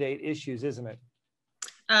vaccine mandate issues, isn't it?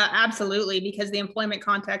 Absolutely, because the employment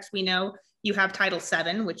context, we know you have Title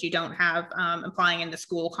VII, which you don't have applying in the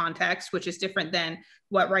school context, which is different than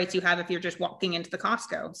what rights you have if you're just walking into the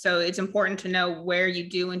Costco. So it's important to know where you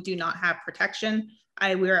do and do not have protection.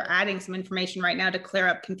 We're adding some information right now to clear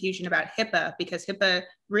up confusion about HIPAA, because HIPAA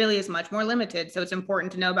really is much more limited. So it's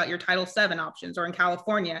important to know about your Title VII options, or in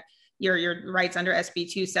California, your rights under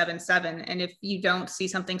SB 277. And if you don't see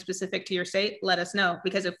something specific to your state, let us know,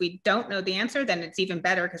 because if we don't know the answer, then it's even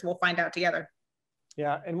better because we'll find out together.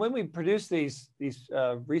 Yeah, and when we produce these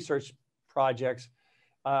research projects,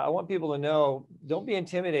 I want people to know, don't be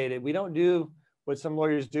intimidated. We don't do what some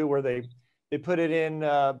lawyers do, where they put it in,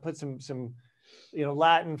 put some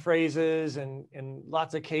Latin phrases and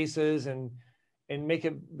lots of cases and make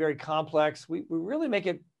it very complex. We really make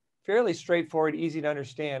it fairly straightforward, easy to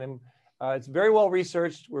understand. And it's very well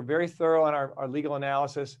researched. We're very thorough on our legal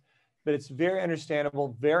analysis, but it's very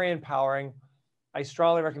understandable, very empowering. I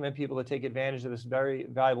strongly recommend people to take advantage of this very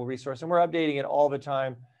valuable resource. And we're updating it all the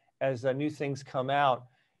time as new things come out.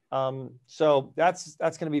 So that's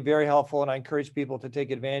going to be very helpful. And I encourage people to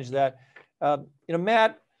take advantage of that.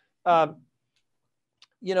 Matt,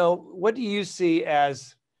 what do you see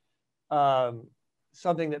as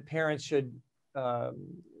something that parents should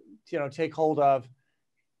take hold of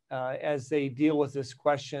as they deal with this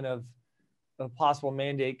question of a possible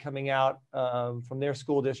mandate coming out from their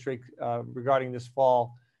school district regarding this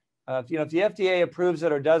fall? If the FDA approves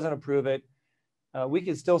it or doesn't approve it, we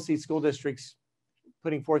can still see school districts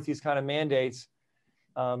putting forth these kind of mandates.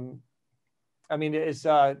 What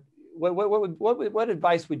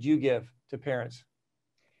advice would you give to parents?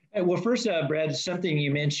 Well, first, Brad, something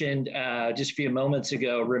you mentioned just a few moments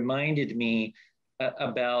ago reminded me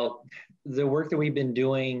about the work that we've been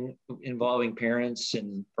doing involving parents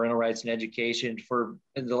and parental rights and education for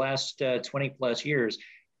the last 20 plus years.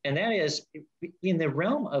 and that is in the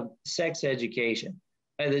realm of sex education.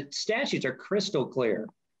 The statutes are crystal clear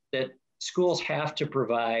that schools have to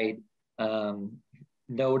provide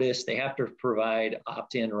notice, they have to provide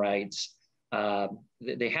opt-in rights.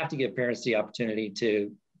 They have to give parents the opportunity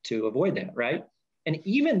to avoid that, right? And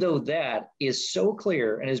even though that is so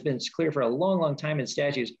clear and has been clear for a long, long time in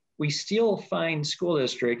statutes, we still find school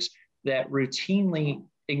districts that routinely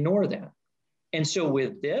ignore that. And so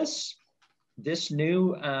with this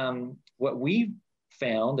new, what we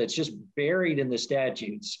found that's just buried in the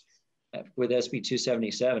statutes with SB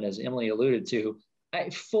 277, as Emily alluded to, I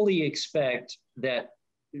fully expect that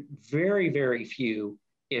very, very few,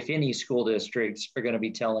 if any, school districts are going to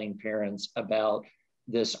be telling parents about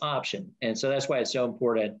this option. And so that's why it's so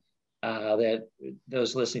important that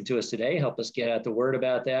those listening to us today help us get out the word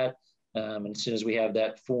about that. And as soon as we have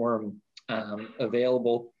that form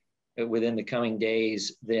available within the coming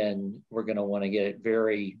days, then we're going to want to get it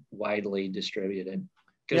very widely distributed,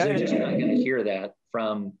 because they're just not going to hear that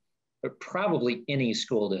from probably any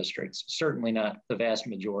school districts, certainly not the vast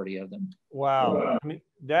majority of them. Wow. I mean,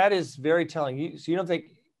 that is very telling. So you don't think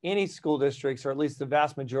any school districts, or at least the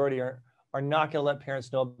vast majority, are not going to let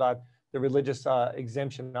parents know about the religious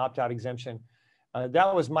exemption, opt-out exemption.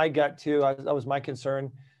 That was my gut too. That was my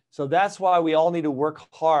concern. So that's why we all need to work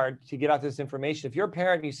hard to get out this information. If you're a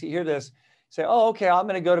parent and you hear this, say, "Oh, okay, I'm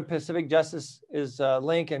going to go to Pacific Justice's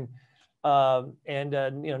link and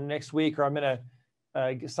next week, or I'm going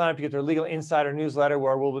to sign up to get their Legal Insider newsletter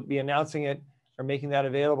where we'll be announcing it or making that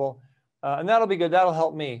available, and that'll be good. That'll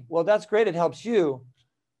help me." Well, that's great. It helps you,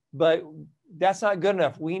 but that's not good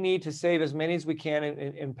enough. We need to save as many as we can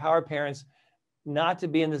and empower parents not to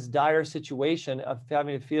be in this dire situation of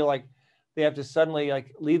having to feel like they have to suddenly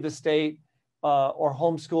leave the state or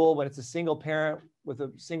homeschool when it's a single parent with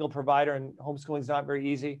a single provider, and homeschooling is not very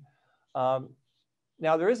easy. Now,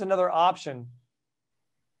 there is another option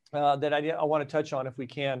that I want to touch on if we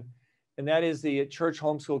can, and that is the church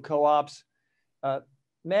homeschool co-ops.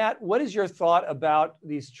 Matt, what is your thought about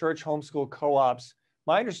these church homeschool co-ops?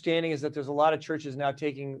 My understanding is that there's a lot of churches now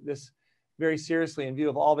taking this very seriously in view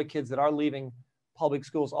of all the kids that are leaving public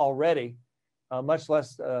schools already, much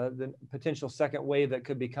less the potential second wave that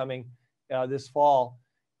could be coming this fall.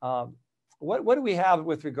 What do we have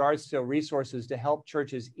with regards to resources to help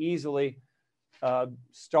churches easily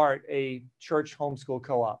start a church homeschool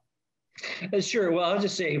co-op? Sure. Well, I'll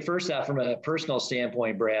just say first off, from a personal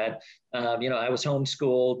standpoint, Brad, I was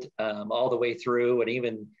homeschooled all the way through,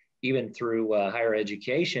 and even through higher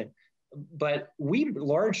education. But we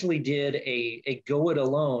largely did a go it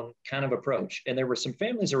alone kind of approach. And there were some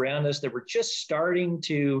families around us that were just starting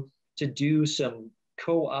to do some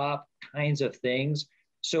co-op kinds of things.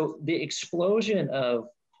 So the explosion of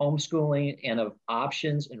homeschooling and of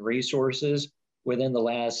options and resources within the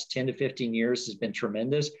last 10 to 15 years has been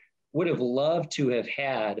tremendous. Would have loved to have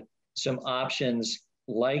had some options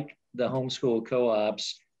like the homeschool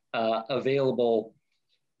co-ops available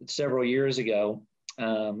several years ago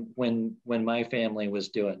when my family was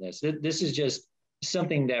doing this. This is just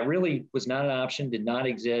something that really was not an option, did not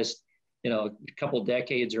exist, a couple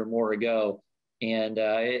decades or more ago. And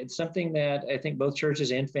it's something that I think both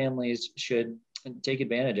churches and families should take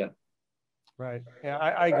advantage of. Right. Yeah,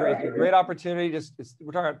 I agree. It's a great opportunity.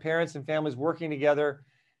 We're talking about parents and families working together,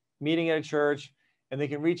 meeting at a church, and they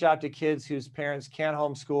can reach out to kids whose parents can't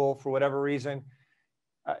homeschool for whatever reason.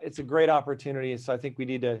 It's a great opportunity. So I think we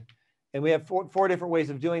need to, and we have four different ways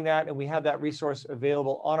of doing that. And we have that resource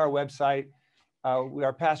available on our website.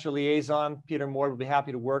 Our pastor liaison, Peter Mordh, will be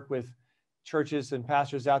happy to work with churches and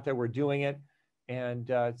pastors out there. We're doing it. And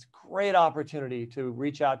it's a great opportunity to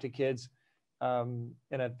reach out to kids in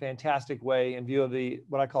a fantastic way in view of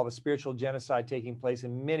what I call the spiritual genocide taking place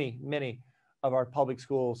in many, many of our public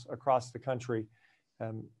schools across the country.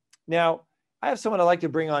 Now, I have someone I'd like to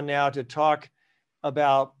bring on now to talk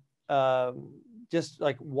about just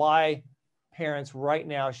like why parents right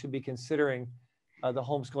now should be considering the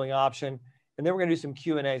homeschooling option. And then we're going to do some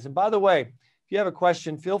Q&As. And by the way, if you have a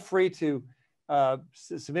question, feel free to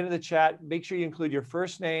submit in the chat. Make sure you include your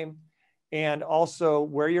first name and also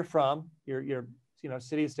where you're from, your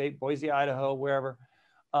city and state, Boise, Idaho, wherever,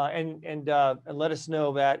 and let us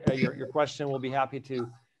know that your question. We'll be happy to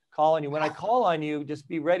call on you. When I call on you, just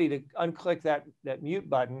be ready to unclick that mute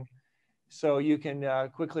button so you can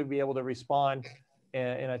quickly be able to respond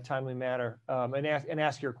in a timely manner and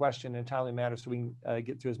ask your question in a timely manner so we can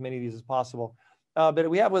get through as many of these as possible. But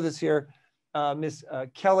we have with us here Miss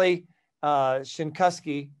Kelly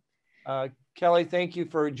Schenkoske. Kelly, thank you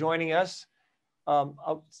for joining us.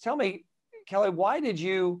 Tell me, Kelly, why did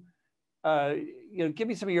you give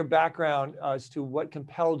me some of your background as to what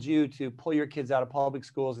compelled you to pull your kids out of public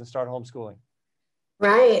schools and start homeschooling.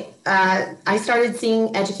 Right. I started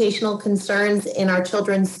seeing educational concerns in our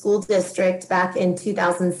children's school district back in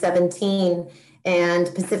 2017,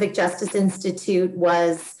 and Pacific Justice Institute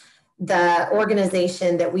was the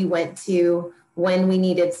organization that we went to when we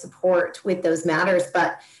needed support with those matters.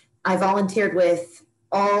 But I volunteered with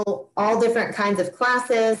all different kinds of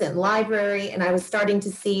classes and library, and I was starting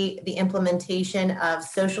to see the implementation of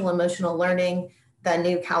social emotional learning, the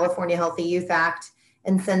new California Healthy Youth Act.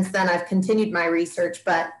 And since then, I've continued my research,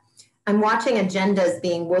 but I'm watching agendas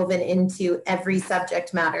being woven into every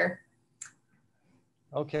subject matter.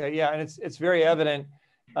 Okay, yeah, and it's very evident.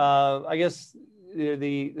 I guess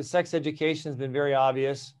the sex education has been very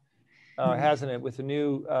obvious, hasn't it, with the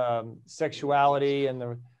new sexuality and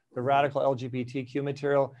the radical LGBTQ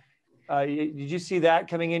material. Did you see that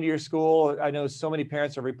coming into your school? I know so many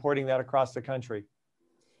parents are reporting that across the country.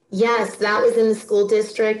 Yes, that was in the school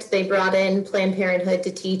district. They brought in Planned Parenthood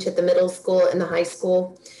to teach at the middle school and the high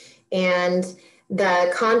school. And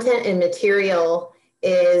the content and material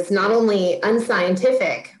is not only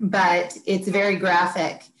unscientific, but it's very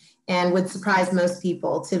graphic and would surprise most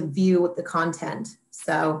people to view the content.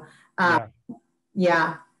 So,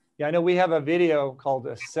 yeah. Yeah, I know we have a video called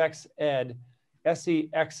Sex Ed,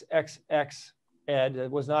 SEXXX Ed.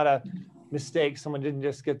 It was not a mistake. Someone didn't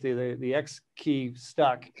just get the X key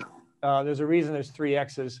stuck. There's a reason there's 3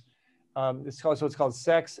 X's. It's called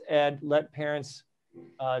Sex Ed, Let Parents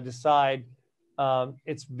Decide.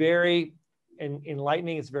 It's very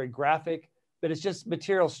enlightening. It's very graphic, but it's just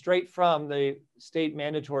material straight from the state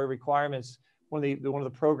mandatory requirements. One of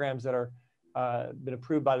the programs that are been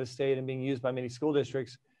approved by the state and being used by many school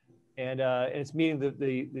districts. And it's meeting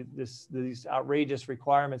these outrageous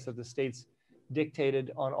requirements that the state's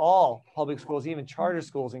dictated on all public schools, even charter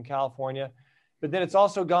schools in California. But then it's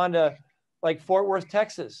also gone to like Fort Worth,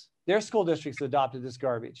 Texas. Their school districts adopted this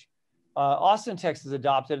garbage. Austin, Texas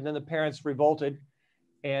adopted, and then the parents revolted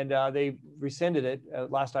and they rescinded it,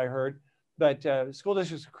 last I heard. But school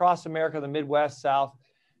districts across America, the Midwest, South.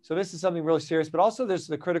 So this is something really serious, but also there's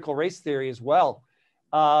the critical race theory as well.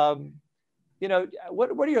 What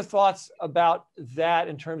are your thoughts about that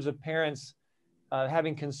in terms of parents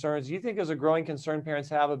having concerns? Do you think there's a growing concern parents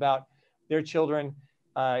have about their children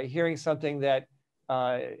hearing something that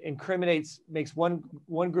makes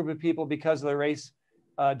one group of people because of their race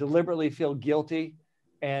deliberately feel guilty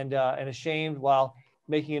and ashamed, while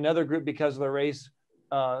making another group because of their race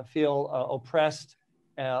feel oppressed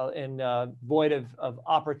and void of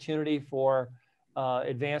opportunity for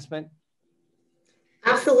advancement?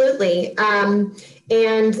 Absolutely.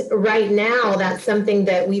 And right now, that's something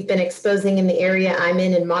that we've been exposing in the area I'm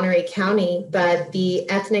in Monterey County, but the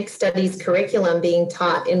ethnic studies curriculum being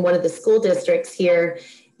taught in one of the school districts here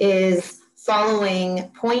is following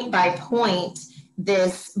point by point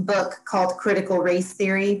this book called Critical Race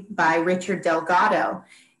Theory by Richard Delgado.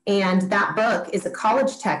 And that book is a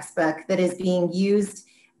college textbook that is being used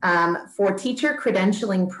for teacher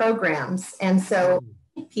credentialing programs. And so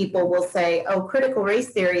people will say, oh, critical race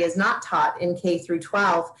theory is not taught in K through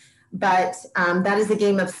 12, but that is a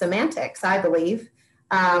game of semantics, I believe,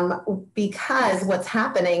 because what's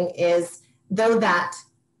happening is, though that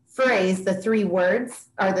phrase, the three words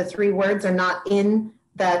are not in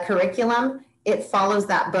the curriculum, it follows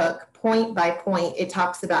that book point by point. It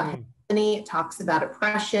talks about hegemony, it talks about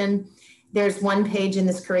oppression. There's one page in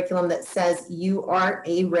this curriculum that says, you are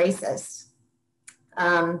a racist.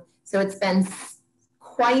 So it's been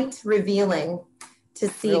quite revealing to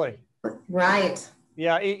see. Really? Right.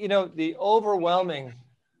 Yeah, the overwhelming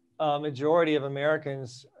majority of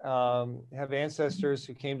Americans have ancestors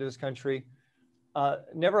who came to this country,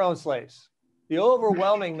 never owned slaves. The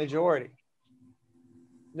overwhelming majority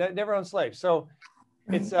never owned slaves. So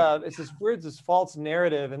it's this false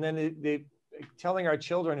narrative, and then they telling our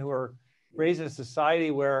children who are raised in a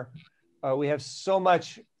society where we have so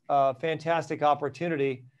much fantastic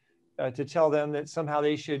opportunity to tell them that somehow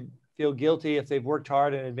they should feel guilty if they've worked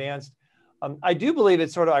hard and advanced. I do believe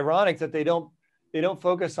it's sort of ironic that they don't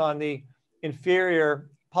focus on the inferior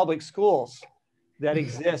public schools that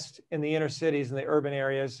exist in the inner cities and the urban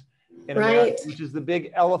areas in America, which is the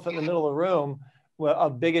big elephant in the middle of the room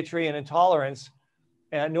of bigotry and intolerance.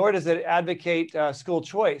 And nor does it advocate school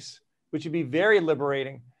choice, which would be very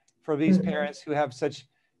liberating for these parents who have such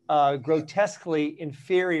grotesquely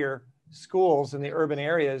inferior schools in the urban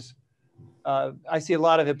areas. I see a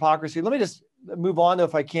lot of hypocrisy. Let me just move on, though,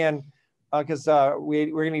 if I can, because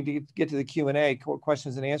we're going to get to the Q&A,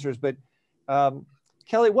 questions and answers. But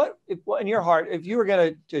Kelly, what in your heart, if you were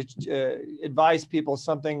going to advise people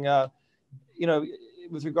something you know,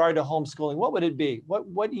 with regard to homeschooling, what would it be?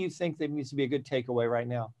 What do you think that needs to be a good takeaway right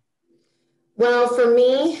now? Well, for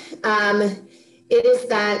me, it is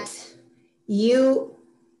that you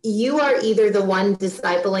are either the one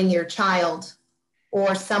discipling your child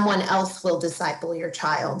or someone else will disciple your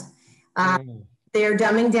child. They're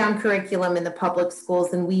dumbing down curriculum in the public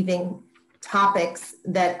schools and weaving topics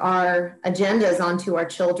that are agendas onto our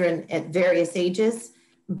children at various ages,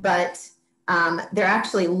 but they're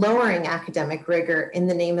actually lowering academic rigor in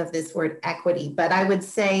the name of this word equity. But I would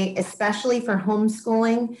say, especially for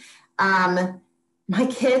homeschooling, my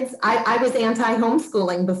kids, I was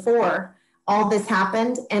anti-homeschooling before all this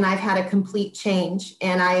happened, and I've had a complete change.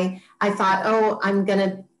 And I thought, oh, I'm going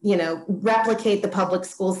to, you know, replicate the public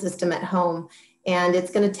school system at home, and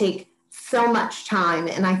it's going to take so much time.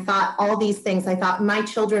 And I thought all these things. I thought my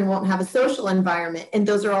children won't have a social environment, and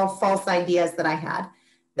those are all false ideas that I had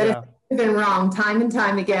that have been wrong time and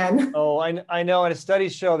time again. Oh, I know. And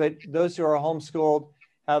studies show that those who are homeschooled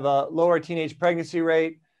have a lower teenage pregnancy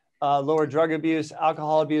rate, lower drug abuse,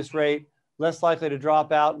 alcohol abuse rate, less likely to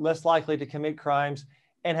drop out, less likely to commit crimes,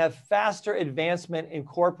 and have faster advancement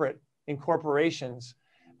in corporations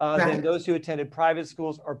than those who attended private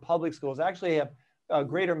schools or public schools. Actually have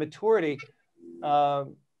greater maturity,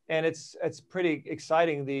 and it's pretty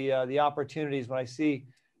exciting, the opportunities when I see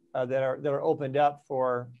that are opened up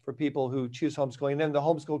for people who choose homeschooling. And then the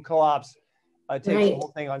homeschool co-ops take the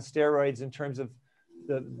whole thing on steroids in terms of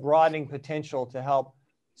the broadening potential to help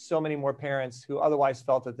so many more parents who otherwise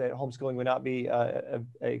felt that homeschooling would not be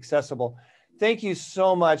accessible. Thank you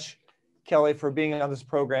so much, Kelly, for being on this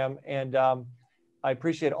program. And I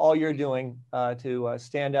appreciate all you're doing to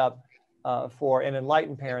stand up for and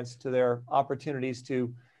enlighten parents to their opportunities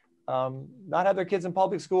to not have their kids in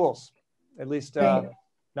public schools, at least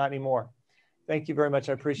not anymore. Thank you very much.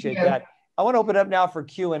 I appreciate that. I want to open up now for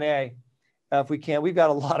Q&A if we can. We've got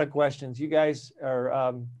a lot of questions. You guys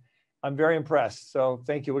are, I'm very impressed. So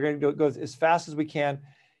thank you. We're going to go as fast as we can.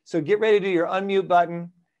 So get ready to do your unmute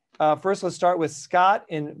button. First, let's start with Scott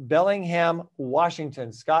in Bellingham,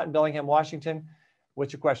 Washington. Scott in Bellingham, Washington.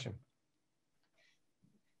 What's your question?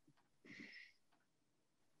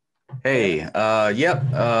 Hey,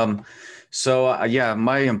 yeah,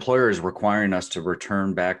 my employer is requiring us to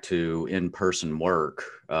return back to in-person work.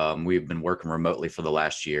 We've been working remotely for the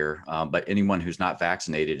last year, but anyone who's not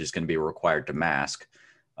vaccinated is going to be required to mask,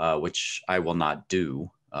 which I will not do.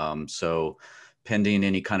 So pending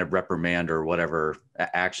any kind of reprimand or whatever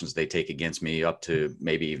actions they take against me, up to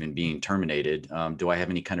maybe even being terminated, do I have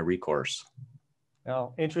any kind of recourse?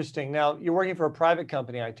 Oh, interesting. Now, you're working for a private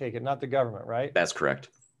company, I take it, not the government, right? That's correct.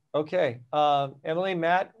 Okay. Emily,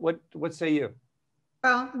 Matt, what say you?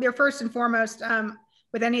 Well, they're first and foremost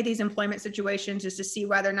with any of these employment situations is to see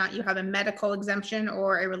whether or not you have a medical exemption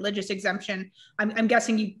or a religious exemption. I'm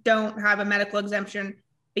guessing you don't have a medical exemption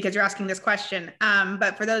because you're asking this question.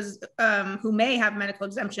 But for those who may have medical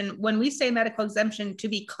exemption, when we say medical exemption, to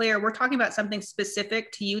be clear, we're talking about something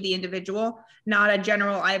specific to you, the individual, not a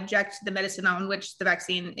general, I object to the medicine on which the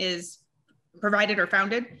vaccine is provided or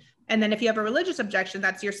founded. And then if you have a religious objection,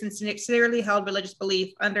 that's your sincerely held religious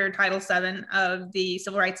belief under Title VII of the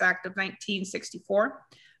Civil Rights Act of 1964.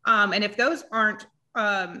 And if those aren't,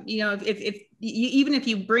 even if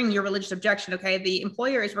you bring your religious objection, okay, the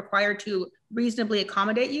employer is required to reasonably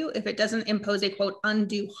accommodate you if it doesn't impose a, quote,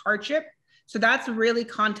 undue hardship. So that's really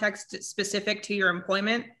context specific to your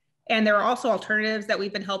employment. And there are also alternatives that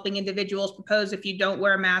we've been helping individuals propose if you don't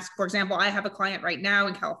wear a mask. For example, I have a client right now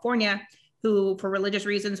in California who, for religious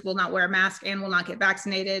reasons, will not wear a mask and will not get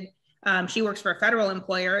vaccinated. She works for a federal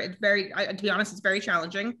employer. It's to be honest, it's very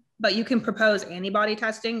challenging, but you can propose antibody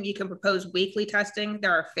testing. You can propose weekly testing.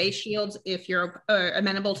 There are face shields if you're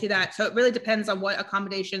amenable to that. So it really depends on what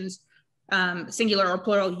accommodations, singular or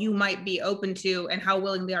plural, you might be open to and how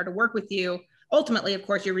willing they are to work with you. Ultimately, of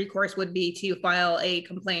course, your recourse would be to file a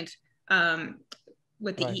complaint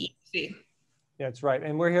with the EEOC. That's right.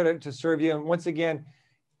 And we're here to serve you. And once again,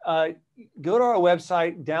 go to our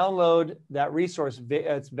website, download that resource.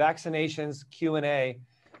 It's vaccinations Q&A.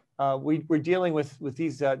 We're dealing with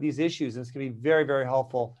these issues, and it's going to be very, very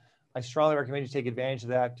helpful. I strongly recommend you take advantage of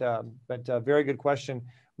that. But very good question.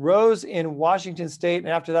 Rose in Washington State, and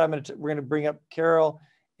after that, we're going to bring up Carol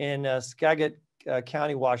in Skagit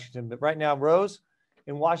County, Washington. But right now, Rose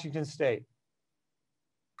in Washington State.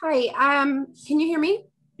 Hi. Can you hear me?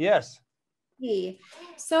 Yes.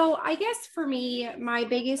 So I guess for me, my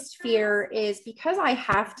biggest fear is because I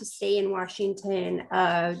have to stay in Washington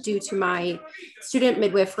due to my student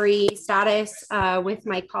midwifery status with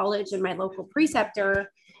my college and my local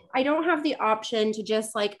preceptor, I don't have the option to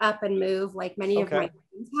just like up and move like many of my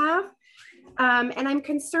friends have. And I'm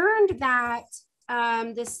concerned that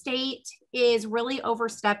the state is really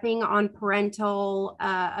overstepping on parental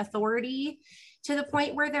authority to the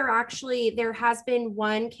point where there has been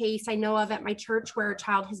one case I know of at my church where a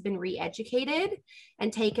child has been re-educated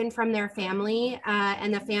and taken from their family,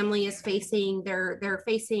 and the family is facing, they're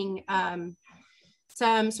facing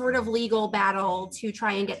some sort of legal battle to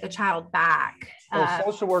try and get the child back.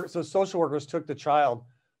 So social workers took the child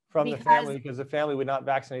from the family because the family would not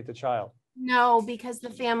vaccinate the child. No, because the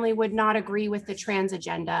family would not agree with the trans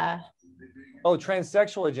agenda. Oh,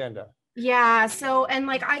 transsexual agenda. Yeah. So, and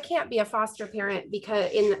like, I can't be a foster parent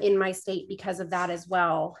because in my state because of that as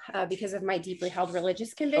well, because of my deeply held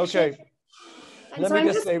religious conviction. Okay. Let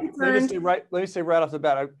me say right off the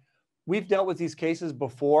bat, we've dealt with these cases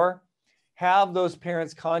before. Have those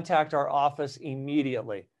parents contact our office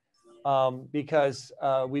immediately, because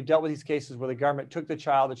we've dealt with these cases where the government took the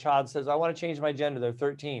child says, I want to change my gender, they're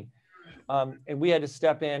 13. And we had to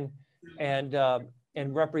step in and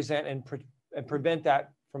represent and prevent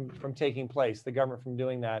that from taking place, the government from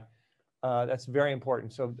doing that. That's very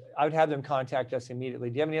important. So I would have them contact us immediately.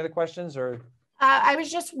 Do you have any other questions or? I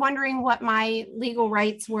was just wondering what my legal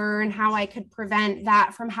rights were and how I could prevent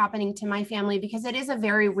that from happening to my family, because it is a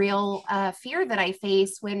very real fear that I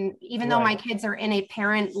face when, even though my kids are in a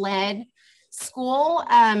parent-led school,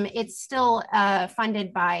 it's still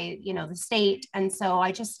funded by, the state. And so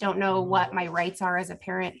I just don't know what my rights are as a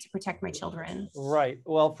parent to protect my children. Right.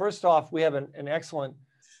 Well, first off, we have an excellent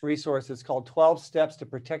resource. It's called 12 Steps to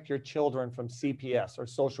Protect Your Children from CPS or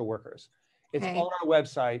social workers. It's on our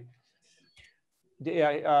website.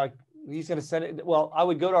 He's going to send it. Well, I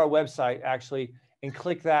would go to our website actually and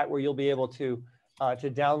click that where you'll be able to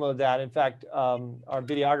download that. In fact, our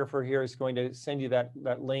videographer here is going to send you that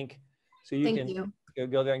link so you can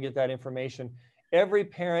go there and get that information. Every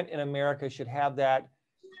parent in America should have that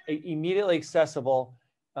immediately accessible,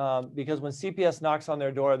 because when CPS knocks on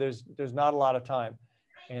their door, there's not a lot of time.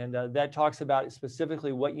 And that talks about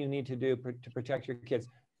specifically what you need to do to protect your kids.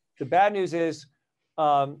 The bad news is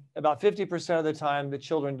about 50% of the time, the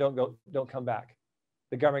children don't come back.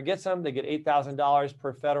 The government gets them. They get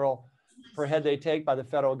 $8,000 per head they take by the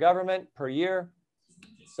federal government per year.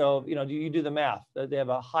 So, you do the math. They have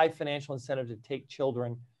a high financial incentive to take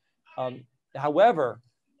children. However,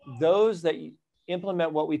 those that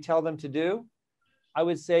implement what we tell them to do, I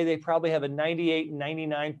would say they probably have a 98,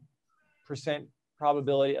 99%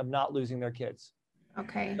 probability of not losing their kids.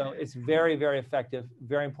 Okay. So it's very, very effective,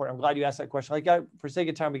 very important. I'm glad you asked that question. For sake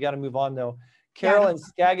of time, we got to move on though. Carol in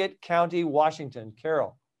Skagit County, Washington.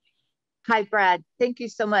 Carol. Hi, Brad. Thank you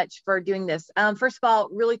so much for doing this. First of all,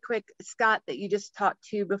 really quick, Scott that you just talked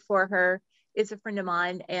to before her is a friend of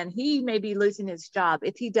mine, and he may be losing his job.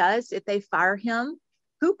 If they fire him,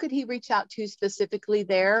 who could he reach out to specifically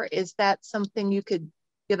there? Is that something you could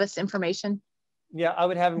give us information? Yeah, I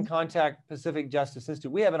would have him contact Pacific Justice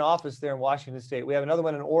Institute. We have an office there in Washington State. We have another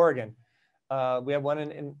one in Oregon. We have one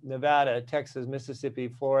in Nevada, Texas, Mississippi,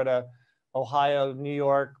 Florida, Ohio, New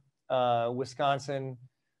York, Wisconsin,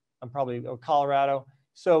 Colorado.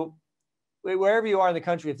 So wherever you are in the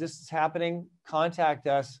country, if this is happening, contact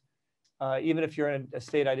us, even if you're in a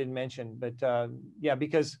state I didn't mention. But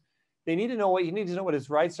because they need to know what his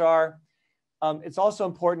rights are. It's also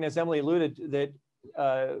important, as Emily alluded, that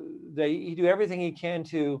he do everything he can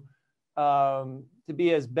to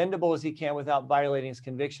be as bendable as he can without violating his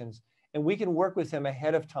convictions. And we can work with him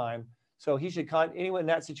ahead of time. So he should anyone in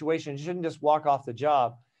that situation shouldn't just walk off the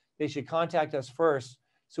job. They should contact us first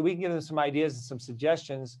so we can give them some ideas and some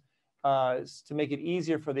suggestions to make it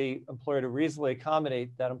easier for the employer to reasonably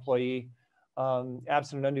accommodate that employee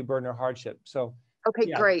absent an undue burden or hardship. So.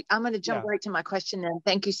 Okay, great. I'm going to jump right to my question then.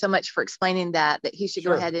 Thank you so much for explaining that he should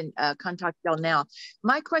go ahead and contact y'all now.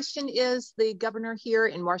 My question is, the governor here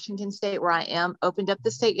in Washington State, where I am, opened up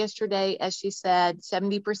the state yesterday, as she said,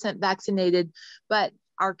 70% vaccinated, but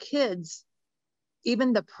our kids,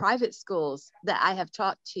 even the private schools that I have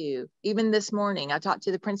talked to, even this morning, I talked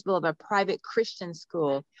to the principal of a private Christian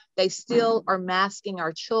school. They still are masking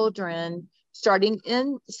our children starting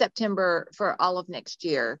in September for all of next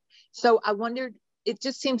year. So I wondered, it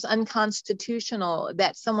just seems unconstitutional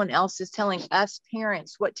that someone else is telling us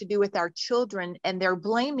parents what to do with our children, and they're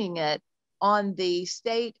blaming it on the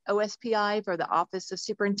state OSPI for the Office of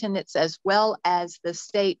Superintendents, as well as the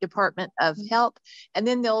State Department of Health. And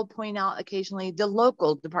then they'll point out occasionally the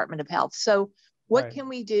local Department of Health. So what can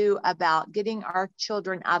we do about getting our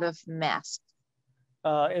children out of masks?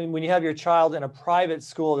 And when you have your child in a private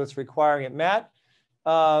school that's requiring it, Matt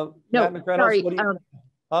McReynolds,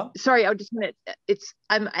 sorry, I just want to,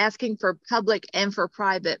 I'm asking for public and for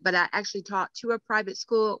private, but I actually talked to a private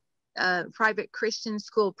school private Christian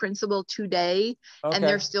school principal today, and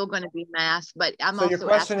they're still going to be masked. But I'm so also your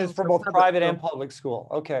question is for both private and public school.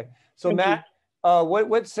 Okay. So Thank Matt,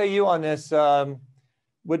 what say you on this?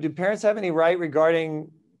 Do parents have any right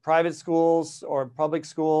regarding private schools or public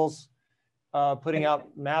schools putting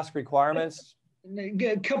out mask requirements?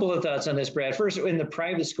 A couple of thoughts on this, Brad. First, in the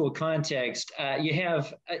private school context, you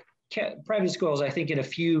have private schools, I think, in a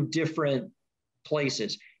few different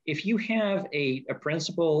places. If you have a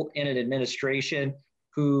principal and an administration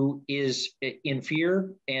who is in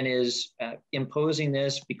fear and is imposing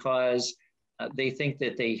this because they think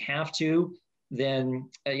that they have to, then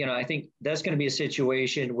I think that's going to be a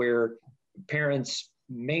situation where parents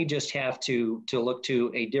may just have to look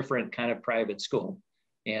to a different kind of private school,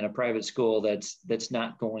 and a private school that's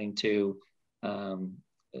not going to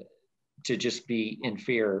just be in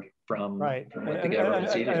fear from what the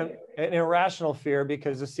government's doing. An irrational fear,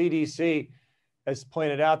 because the CDC has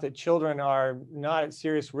pointed out that children are not at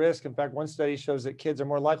serious risk. In fact, one study shows that kids are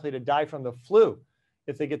more likely to die from the flu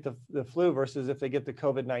if they get the flu versus if they get the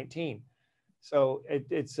COVID-19. So it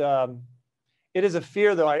is a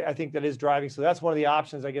fear, though, I think, that is driving. So that's one of the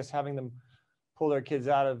options, I guess, having them pull their kids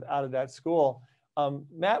out of that school.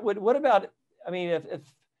 Matt, what about, I mean,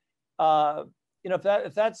 if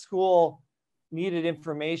that school needed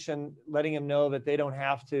information, letting them know that they don't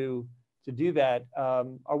have to do that,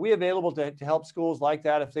 are we available to help schools like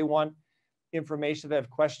that if they want information, if they have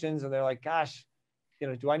questions and they're like, gosh,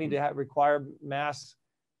 do I need to require masks?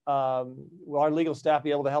 Will our legal staff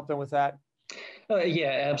be able to help them with that?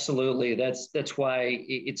 Yeah, absolutely. That's why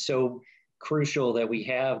it's so crucial that we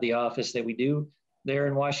have the office that we do there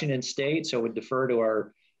in Washington State. So we defer to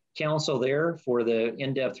our counsel there for the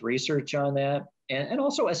in-depth research on that, and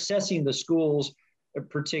also assessing the school's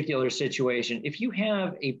particular situation. If you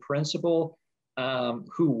have a principal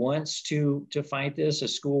who wants to fight this, a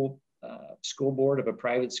school board of a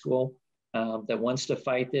private school that wants to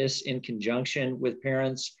fight this in conjunction with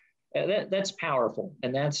parents, that's powerful.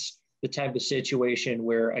 And that's the type of situation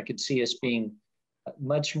where I could see us being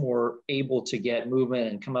much more able to get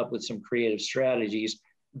movement and come up with some creative strategies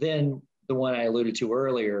than the one I alluded to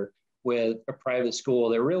earlier with a private school.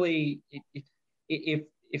 They're really,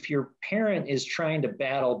 if your parent is trying to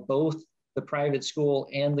battle both the private school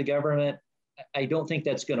and the government, I don't think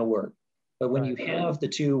that's going to work. But when you have the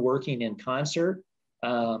two working in concert,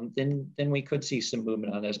 then we could see some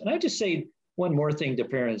movement on this. And I just say one more thing to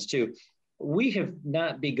parents too. We have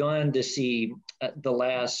not begun to see the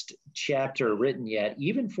last chapter written yet,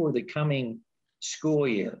 even for the coming school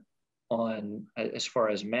year, on as far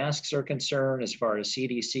as masks are concerned, as far as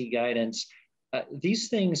CDC guidance. These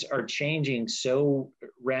things are changing so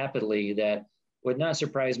rapidly that would not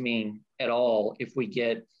surprise me at all if we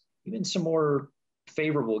get even some more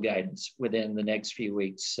favorable guidance within the next few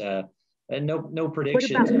weeks. And no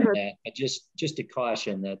predictions on that, but just a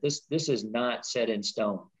caution that this is not set in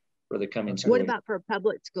stone for the coming school year. What about for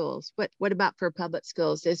public schools? What about for public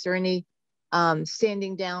schools? Is there any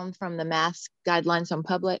standing down from the mask guidelines on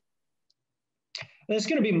public? It's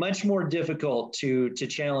going to be much more difficult to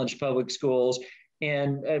challenge public schools.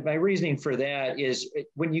 And my reasoning for that is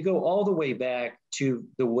when you go all the way back to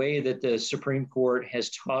the way that the Supreme Court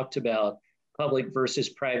has talked about public versus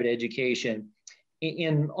private education,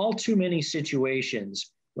 in all too many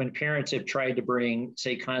situations, when parents have tried to bring,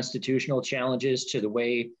 say, constitutional challenges to the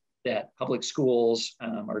way that public schools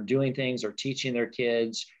are doing things or teaching their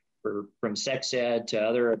kids, from sex ed to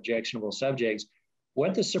other objectionable subjects,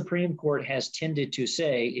 what the Supreme Court has tended to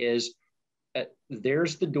say is,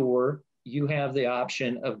 there's the door, you have the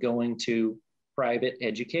option of going to private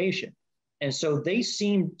education. And so they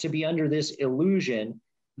seem to be under this illusion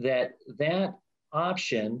that that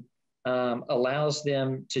option allows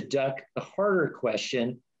them to duck the harder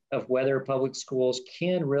question of whether public schools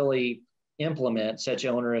can really implement such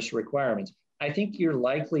onerous requirements. I think you're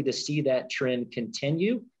likely to see that trend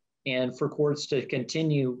continue, and for courts to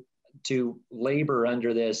continue to labor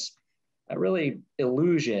under this really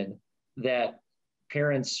illusion that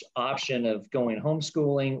parents' option of going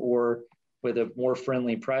homeschooling or with a more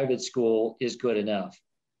friendly private school is good enough.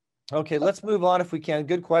 Okay, let's move on if we can.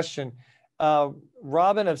 Good question.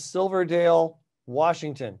 Robin of Silverdale,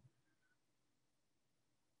 Washington.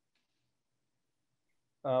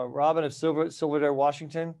 Robin of Silverdale,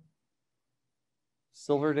 Washington.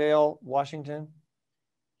 Silverdale, Washington.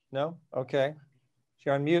 No? Okay.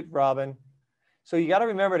 You're on mute, Robin. So you got to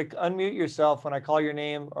remember to unmute yourself when I call your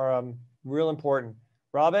name, or real important.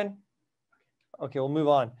 Robin? Okay, we'll move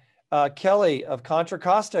on. Kelly of Contra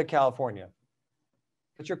Costa, California.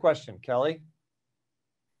 What's your question, Kelly?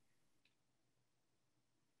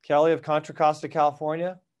 Kelly of Contra Costa,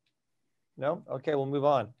 California? No? Okay, we'll move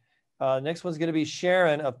on. Next one's going to be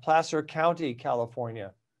Sharon of Placer County,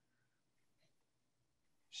 California.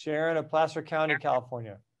 Sharon of Placer County,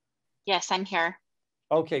 California. Yes, I'm here.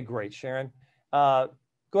 Okay, great, Sharon. Go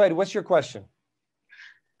ahead. What's your question?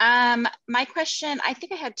 My question, I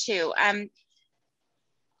think I had two.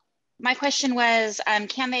 My question was,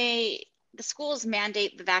 can the schools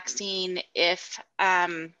mandate the vaccine if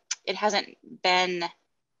it hasn't been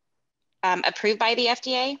approved by the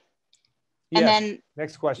FDA? Yes. And then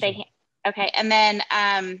next question. Okay, and then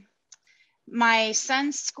my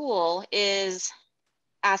son's school is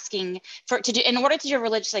asking in order to do a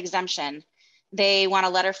religious exemption, they want a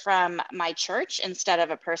letter from my church instead of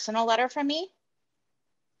a personal letter from me.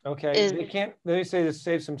 Okay, they can't, let me say this,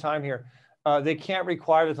 save some time here. They can't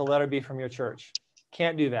require that the letter be from your church.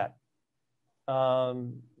 Can't do that.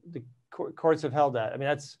 The courts have held that. I mean,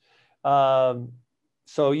 that's,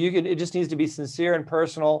 so you can, it just needs to be sincere and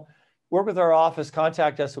personal. Work with our office,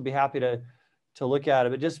 contact us. We'll be happy to look at it,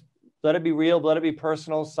 but just let it be real, let it be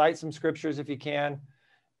personal, cite some scriptures if you can.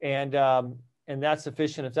 And that's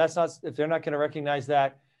sufficient. If they're not going to recognize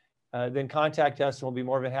that, then contact us and we'll be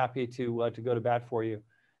more than happy to go to bat for you.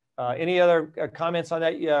 Any other comments on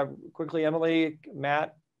that? Yeah, quickly, Emily,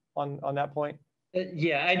 Matt, on that point?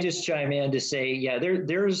 Yeah, I just chime in to say, yeah,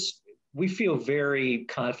 we feel very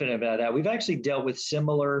confident about that. We've actually dealt with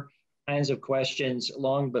similar kinds of questions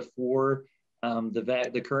long before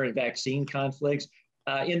the current vaccine conflicts.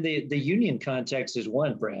 In the union context is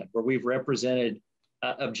one, Brad, where we've represented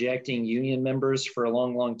objecting union members for a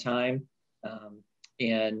long, long time.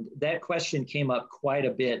 And that question came up quite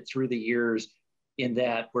a bit through the years, in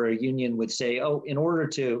that where a union would say, oh, in order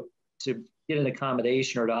to get an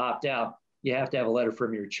accommodation or to opt out, you have to have a letter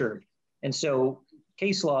from your church. And so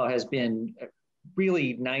case law has been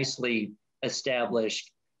really nicely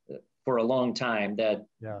established for a long time that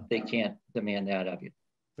they can't demand that of you.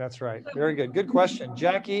 That's right. Very good. Good question.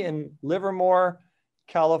 Jackie in Livermore,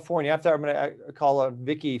 California. After I'm going to call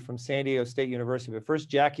Vicki from San Diego State University, but first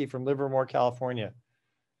Jackie from Livermore, California.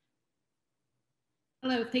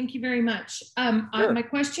 Hello, thank you very much. Sure. My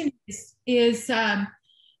question is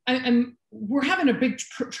we're having a big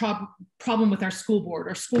problem with our school board.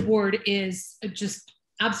 Our school board is just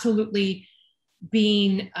absolutely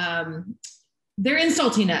being, they're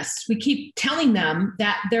insulting us. We keep telling them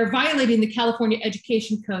that they're violating the California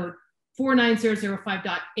Education Code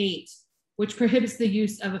 49005.8, which prohibits the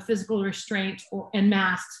use of a physical restraint and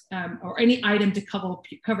masks or any item to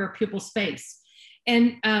cover a pupil space.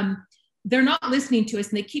 And they're not listening to us,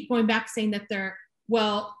 and they keep going back saying that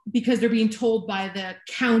because they're being told by the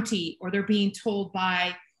county, or they're being told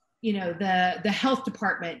by, the health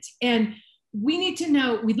department. And we need to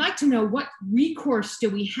know, we'd like to know, what recourse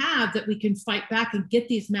do we have that we can fight back and get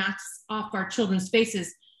these masks off our children's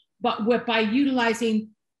faces, but by utilizing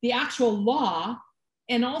the actual law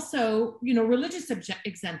and also, religious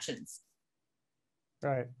exemptions.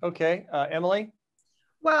 Right. Okay. Emily?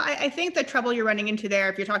 Well, I think the trouble you're running into there,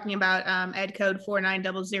 if you're talking about Ed Code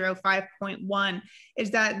 49005.1,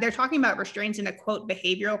 is that they're talking about restraints in a, quote,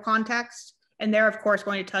 behavioral context. And they're, of course,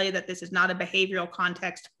 going to tell you that this is not a behavioral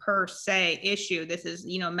context per se issue. This is,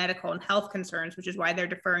 medical and health concerns, which is why they're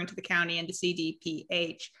deferring to the county and to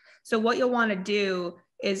CDPH. So what you'll want to do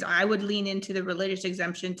is I would lean into the religious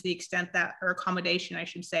exemption to the extent that, or accommodation, I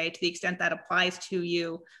should say, to the extent that applies to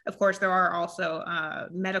you. Of course, there are also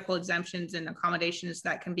medical exemptions and accommodations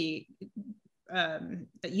that can be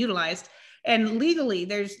utilized. And legally,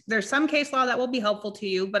 there's some case law that will be helpful to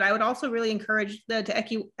you, but I would also really encourage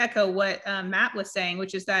to echo what Matt was saying,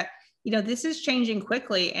 which is that, this is changing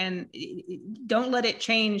quickly, and don't let it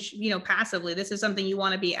change, passively. This is something you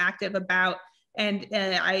want to be active about. And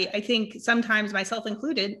I think sometimes, myself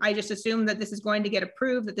included, I just assume that this is going to get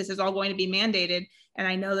approved, that this is all going to be mandated. And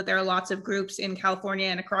I know that there are lots of groups in California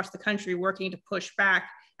and across the country working to push back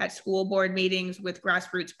at school board meetings with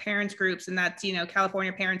grassroots parents groups. And that's,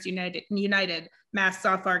 California Parents United, Masks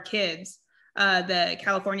Off Our Kids, the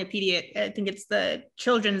California I think it's the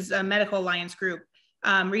Children's Medical Alliance group.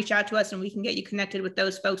 Reach out to us and we can get you connected with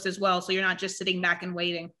those folks as well. So you're not just sitting back and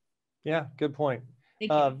waiting. Yeah, good point.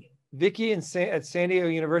 Thank you. Vicki at San Diego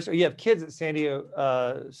University. You have kids at San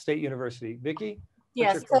Diego State University. Vicki?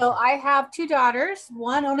 Yes, so I have two daughters.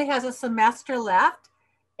 One only has a semester left,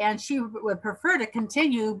 and she would prefer to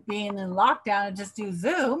continue being in lockdown and just do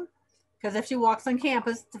Zoom, because if she walks on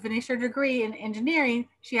campus to finish her degree in engineering,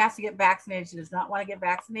 she has to get vaccinated. She does not want to get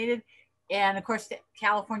vaccinated. And of course,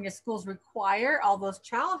 California schools require all those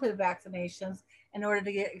childhood vaccinations in order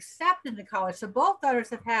to get accepted to college. So both daughters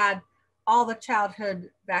have had all the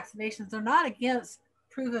childhood vaccinations. They're not against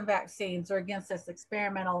proven vaccines or against this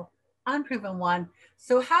experimental unproven one.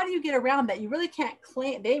 So how do you get around that? You really can't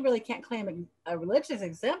claim, they really can't claim a religious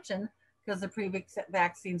exemption because the previous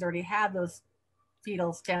vaccines already had those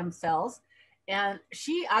fetal stem cells. And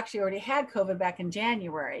she actually already had COVID back in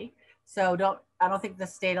January. So I don't think the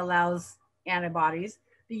state allows antibodies.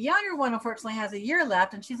 The younger one, unfortunately, has a year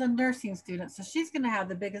left and she's a nursing student. So she's going to have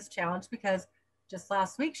the biggest challenge because just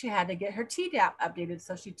last week she had to get her Tdap updated.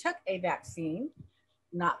 So she took a vaccine,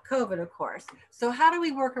 not COVID, of course. So how do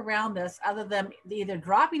we work around this other than either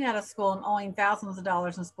dropping out of school and owing thousands of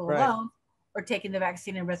dollars in school loans, or taking the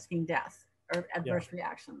vaccine and risking death or adverse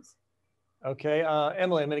reactions? Okay,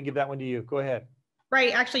 Emily, I'm going to give that one to you. Go ahead.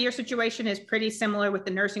 Right. Actually, your situation is pretty similar with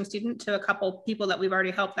the nursing student to a couple people that we've already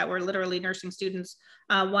helped that were literally nursing students,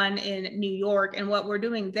 one in New York. And what we're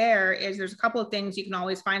doing there is there's a couple of things. You can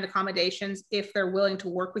always find accommodations if they're willing to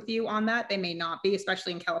work with you on that. They may not be,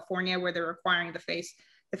 especially in California where they're requiring the face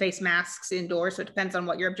masks indoors. So it depends on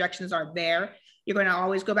what your objections are there. You're going to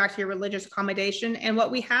always go back to your religious accommodation. And what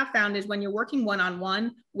we have found is when you're working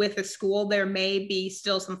one-on-one with a school, there may be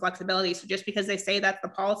still some flexibility. So just because they say that's the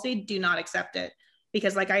policy, do not accept it.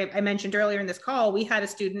 Because like I mentioned earlier in this call, we had a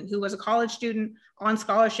student who was a college student on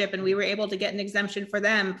scholarship, and we were able to get an exemption for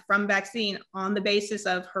them from vaccine on the basis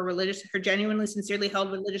of her genuinely, sincerely held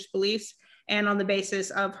religious beliefs, and on the basis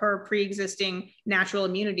of her pre-existing natural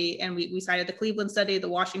immunity. And we cited the Cleveland study, the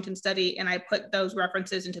Washington study, and I put those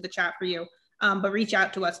references into the chat for you. But reach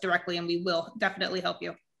out to us directly and we will definitely help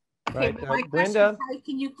you. Okay, but my question is, how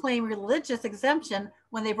can you claim religious exemption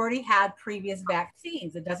when they've already had previous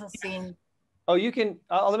vaccines? It doesn't seem... Oh, you can,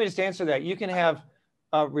 let me just answer that. You can have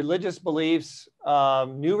religious beliefs,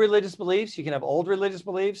 new religious beliefs. You can have old religious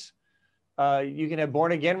beliefs. You can have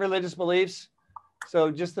born again religious beliefs.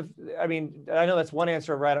 So just I know that's one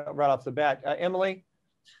answer right off the bat. Emily?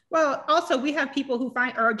 Well, also we have people who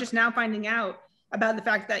are just now finding out about the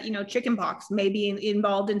fact that, chickenpox may be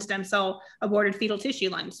involved in stem cell aborted fetal tissue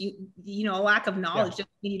lines. A lack of knowledge doesn't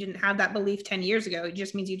mean you didn't have that belief 10 years ago. It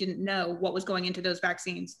just means you didn't know what was going into those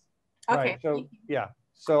vaccines. Okay. Right. So yeah.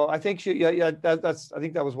 So I think I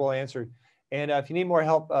think that was well answered. And if you need more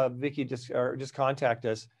help, Vicki, just contact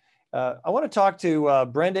us. I want to talk to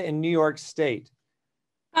Brenda in New York State.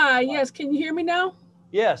 Hi. Yes. Can you hear me now?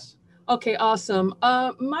 Yes. Okay, awesome.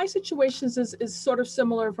 My situation is sort of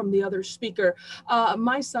similar from the other speaker.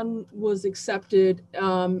 My son was accepted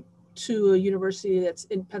to a university that's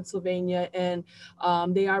in Pennsylvania, and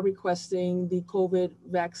they are requesting the COVID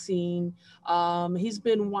vaccine. He's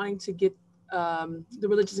been wanting to get the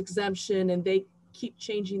religious exemption, and they keep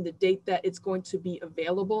changing the date that it's going to be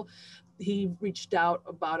available. He reached out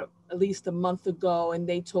about at least a month ago, and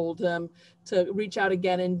they told him to reach out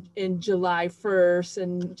again in July 1st,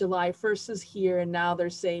 and July 1st is here, and now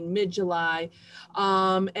they're saying mid-July.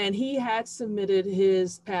 And he had submitted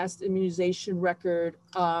his past immunization record.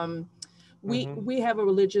 We have a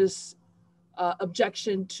religious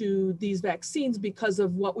objection to these vaccines because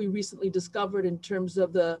of what we recently discovered in terms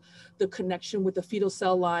of the connection with the fetal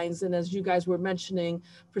cell lines. And as you guys were mentioning,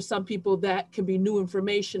 for some people that can be new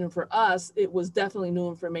information, and for us it was definitely new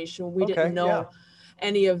information. We didn't know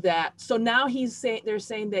any of that. So now they're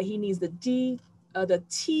saying that he needs the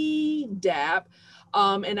Tdap,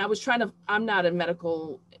 and I'm not a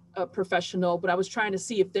medical professional, but I was trying to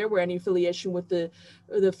see if there were any affiliation with the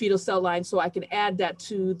fetal cell line so I can add that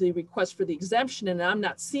to the request for the exemption, and I'm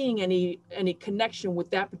not seeing any connection with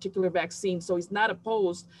that particular vaccine. So he's not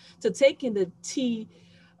opposed to taking the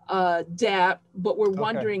Tdap, but we're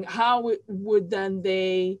wondering how would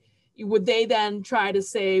they then try to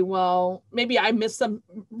say, well, maybe I missed some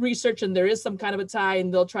research and there is some kind of a tie,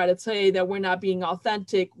 and they'll try to say that we're not being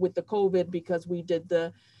authentic with the COVID because we did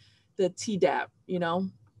the Tdap,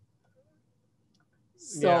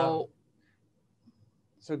 So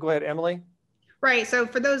go ahead, Emily. Right. So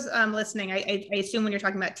for those listening, I assume when you're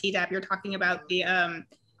talking about Tdap, you're talking about the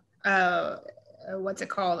what's it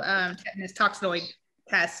called? Tetanus toxoid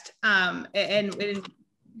test. And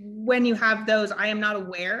when you have those, I am not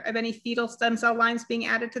aware of any fetal stem cell lines being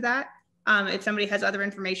added to that. If somebody has other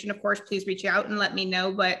information, of course, please reach out and let me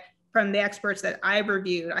know. But from the experts that I've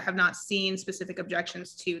reviewed, I have not seen specific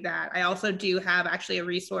objections to that. I also do have actually a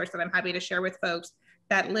resource that I'm happy to share with folks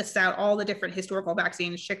that lists out all the different historical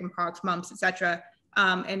vaccines, chickenpox, mumps, et cetera,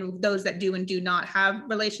 and those that do and do not have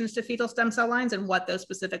relations to fetal stem cell lines and what those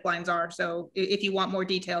specific lines are. So if you want more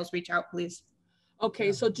details, reach out, please.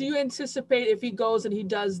 Okay, so do you anticipate if he goes and he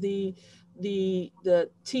does the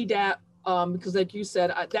Tdap, because like you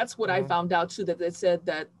said, that's what I found out too, that they said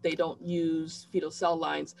that they don't use fetal cell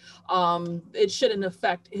lines. It shouldn't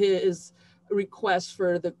affect his request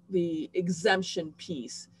for the exemption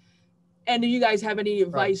piece. And do you guys have any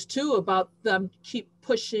advice too about them keep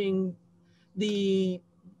pushing the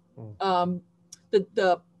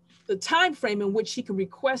time frame in which he can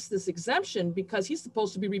request this exemption, because he's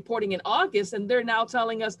supposed to be reporting in August, and they're now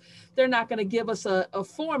telling us they're not going to give us a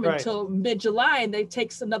form until mid-July, and it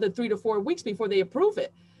takes another 3 to 4 weeks before they approve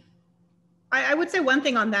it. I would say one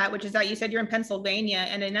thing on that, which is that you said you're in Pennsylvania,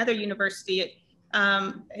 and another university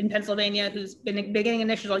in Pennsylvania who's been beginning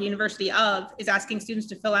initial university of is asking students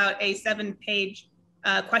to fill out a 7-page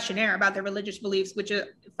questionnaire about their religious beliefs, which is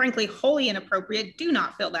frankly wholly inappropriate. Do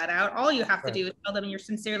not fill that out. All you have to do is tell them your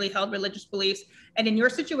sincerely held religious beliefs. And in your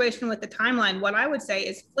situation with the timeline, what I would say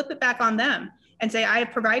is flip it back on them and say, I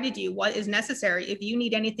have provided you what is necessary. If you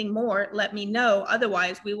need anything more, let me know.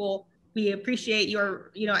 Otherwise, we appreciate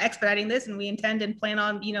your, expediting this, and we intend and plan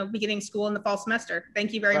on, beginning school in the fall semester.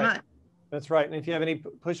 Thank you very much. That's right. And if you have any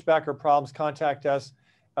pushback or problems, contact us.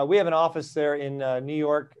 We have an office there in New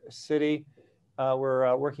York City.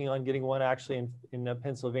 We're working on getting one actually in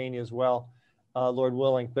Pennsylvania as well, Lord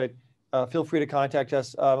willing. But feel free to contact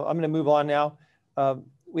us. I'm going to move on now.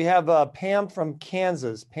 We have Pam from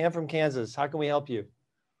Kansas. Pam from Kansas, how can we help you?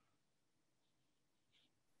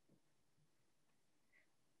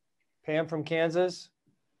 Pam from Kansas?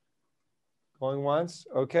 Going once?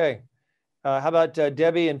 Okay. How about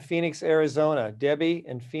Debbie in Phoenix, Arizona? Debbie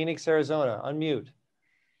in Phoenix, Arizona, unmute.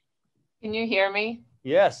 Can you hear me?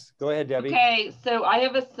 Yes, go ahead, Debbie. Okay, so I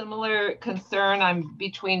have a similar concern. I'm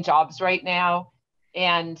between jobs right now,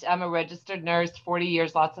 and I'm a registered nurse, 40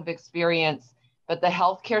 years, lots of experience. But the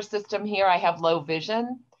healthcare system here, I have low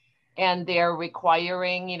vision, and they're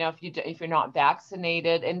requiring, if you're not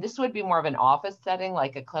vaccinated, and this would be more of an office setting,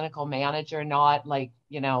 like a clinical manager, not like,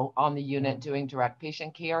 on the unit doing direct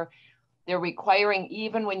patient care. They're requiring,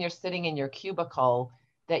 even when you're sitting in your cubicle,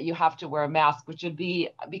 that you have to wear a mask, which would be,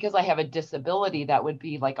 because I have a disability, that would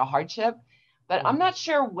be like a hardship. But I'm not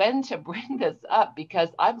sure when to bring this up, because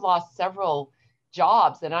I've lost several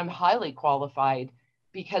jobs and I'm highly qualified,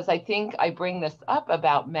 because I think I bring this up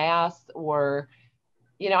about masks, or,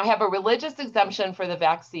 I have a religious exemption for the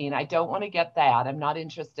vaccine. I don't want to get that. I'm not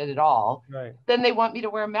interested at all. Right. Then they want me to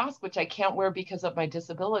wear a mask, which I can't wear because of my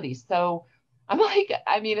disability. So I'm like,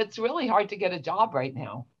 it's really hard to get a job right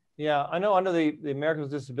now. Yeah, I know under the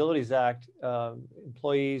Americans with Disabilities Act,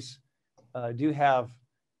 employees do have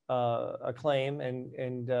a claim,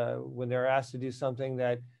 and when they're asked to do something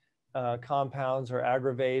that compounds or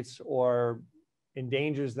aggravates or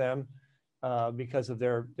endangers them because of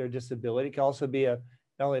their disability, it can also be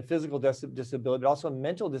not only a physical disability, but also a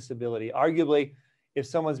mental disability. Arguably, if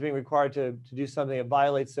someone's being required to do something that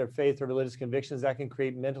violates their faith or religious convictions, that can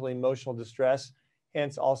create mental and emotional distress,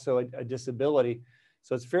 hence also a disability.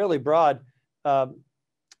 So it's fairly broad.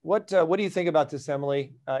 What do you think about this,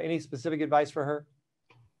 Emily? Any specific advice for her?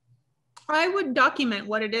 I would document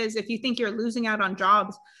what it is. If you think you're losing out on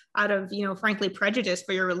jobs out of, frankly, prejudice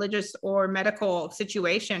for your religious or medical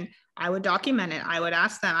situation, I would document it. I would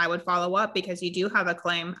ask them, I would follow up, because you do have a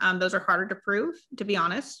claim. Those are harder to prove, to be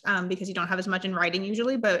honest, because you don't have as much in writing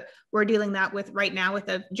usually, but we're dealing that with right now with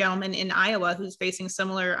a gentleman in Iowa who's facing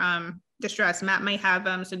similar distress. Matt may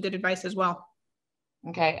have some good advice as well.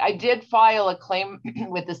 Okay, I did file a claim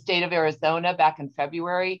with the state of Arizona back in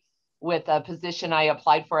February with a position I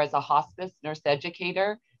applied for as a hospice nurse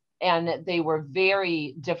educator. And they were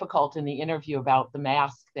very difficult in the interview about the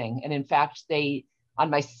mask thing. And in fact, on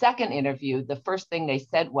my second interview, the first thing they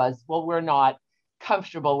said was, well, we're not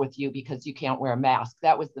comfortable with you because you can't wear a mask.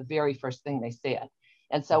 That was the very first thing they said.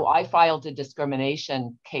 And so I filed a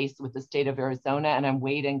discrimination case with the state of Arizona, and I'm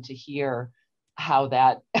waiting to hear how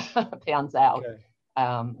that pans out. Okay.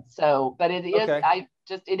 But it is,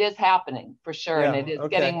 it is happening for sure. Yeah, and it is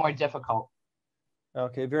getting more difficult.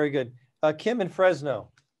 Okay, very good. Kim in Fresno.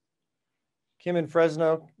 Kim in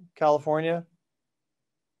Fresno, California.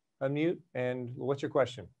 Unmute, and what's your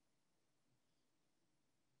question?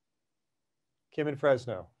 Kim in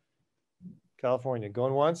Fresno, California.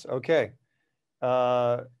 Going once? Okay.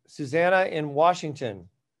 Susanna in Washington.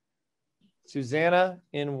 Susanna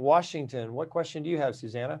in Washington. What question do you have,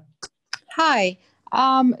 Susanna? Hi.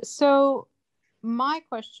 So my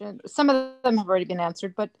question, some of them have already been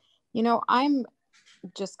answered, but I'm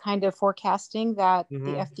just kind of forecasting that the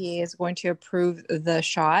FDA is going to approve the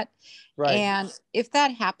shot. Right. And if that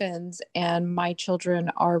happens and my children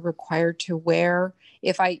are required to wear,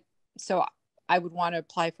 so I would want to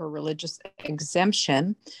apply for a religious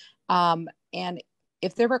exemption. And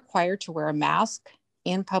if they're required to wear a mask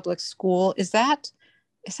in public school, is that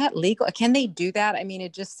legal? Can they do that? I mean,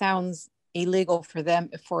 it just sounds illegal for them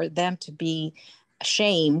to be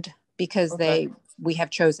ashamed because we have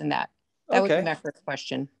chosen that. That would be my first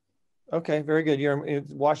question. Okay, very good. You're in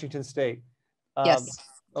Washington State. Yes.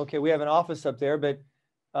 Okay, we have an office up there, but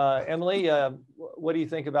Emily, what do you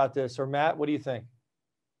think about this? Or Matt, what do you think?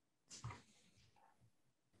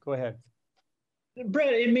 Go ahead.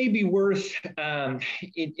 Brett, it may be worth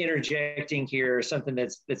interjecting here something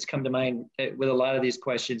that's come to mind with a lot of these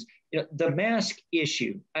questions. The mask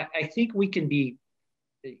issue. I think we can be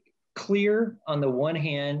clear on the one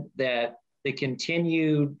hand that the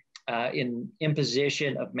continued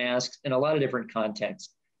imposition of masks in a lot of different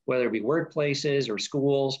contexts, whether it be workplaces or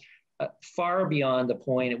schools, far beyond the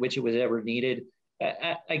point at which it was ever needed.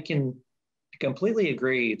 I can completely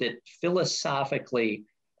agree that philosophically,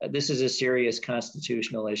 this is a serious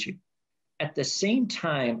constitutional issue. At the same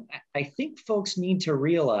time, I think folks need to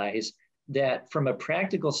realize that from a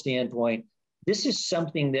practical standpoint, this is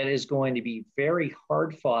something that is going to be very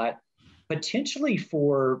hard fought, potentially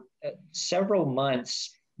for several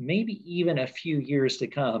months, maybe even a few years to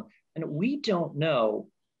come. And we don't know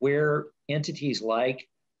where entities like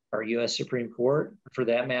our US Supreme Court, for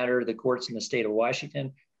that matter, the courts in the state of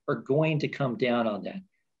Washington, are going to come down on that.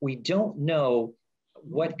 We don't know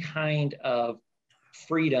what kind of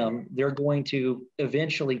freedom they're going to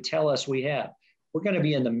eventually tell us we have. We're going to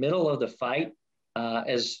be in the middle of the fight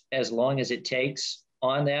as long as it takes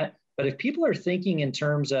on that. But if people are thinking in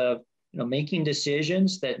terms of making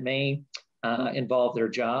decisions that may involve their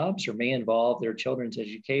jobs or may involve their children's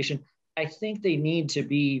education, I think they need to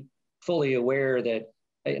be fully aware that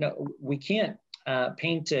we can't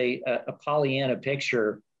paint a Pollyanna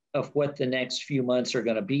picture of what the next few months are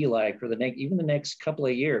going to be like, or even the next couple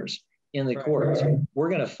of years in the courts. We're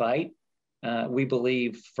going to fight. We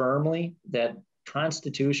believe firmly that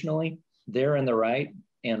constitutionally they're in the right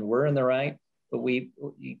and we're in the right, but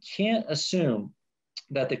you can't assume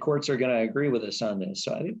that the courts are going to agree with us on this.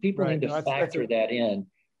 So I think people need to factor that in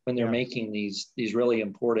when they're making these really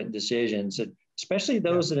important decisions, especially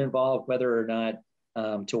those that involve whether or not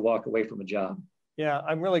to walk away from a job. Yeah,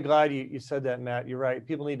 I'm really glad you said that, Matt. You're right.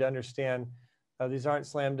 People need to understand these aren't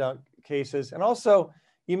slam dunk cases. And also,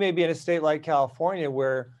 you may be in a state like California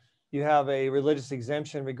where you have a religious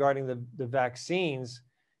exemption regarding the vaccines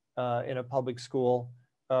in a public school,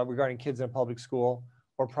 regarding kids in a public school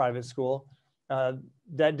or private school.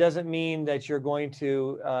 That doesn't mean that you're going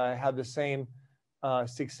to have the same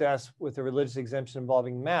success with the religious exemption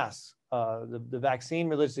involving masks. The vaccine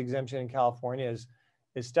religious exemption in California is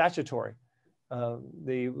statutory.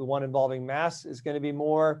 The one involving masks is going to be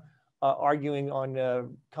more arguing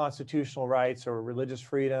on constitutional rights or religious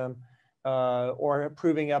freedom, or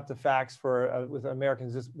proving up the facts for with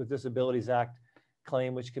Americans with Disabilities Act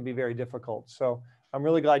claim, which can be very difficult. So I'm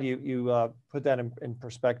really glad you put that in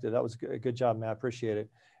perspective. That was a good job, Matt. Appreciate it.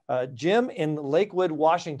 Jim in Lakewood,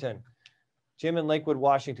 Washington. Jim in Lakewood,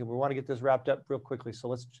 Washington. We want to get this wrapped up real quickly. So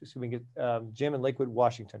let's see if we can get Jim in Lakewood,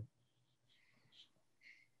 Washington.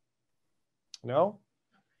 No?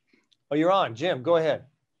 Oh, you're on. Jim, go ahead.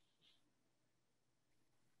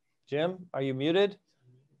 Jim, are you muted?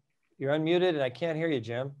 You're unmuted and I can't hear you,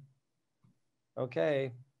 Jim.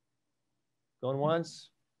 Okay. Going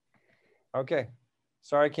once? Okay.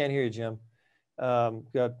 Sorry, I can't hear you, Jim. Ask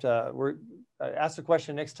the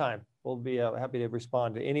question next time. We'll be happy to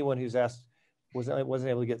respond to anyone who's asked, wasn't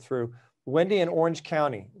able to get through. Wendy in Orange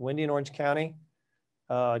County. Wendy in Orange County,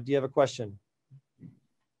 do you have a question?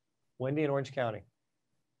 Wendy in Orange County.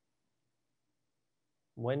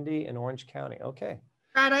 Wendy in Orange County. Okay.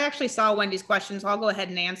 Brad, I actually saw Wendy's question, so I'll go ahead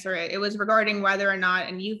and answer it. It was regarding whether or not,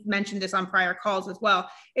 and you've mentioned this on prior calls as well,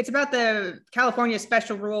 it's about the California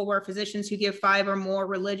special rule where physicians who give 5 or more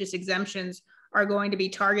religious exemptions are going to be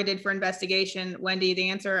targeted for investigation. Wendy, the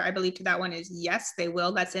answer, I believe, to that one is yes, they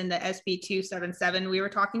will. That's in the SB 277 we were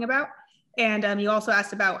talking about. And you also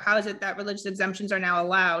asked about how is it that religious exemptions are now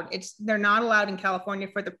allowed? They're not allowed in California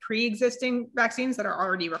for the pre-existing vaccines that are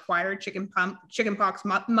already required, chickenpox,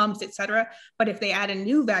 mumps, etc. But if they add a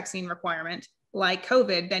new vaccine requirement like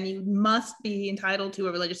COVID, then you must be entitled to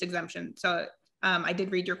a religious exemption. So I did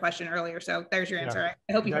read your question earlier, so there's your answer.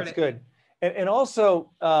 I hope you heard it. That's good. And also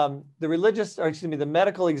the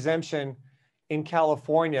medical exemption in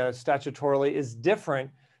California statutorily is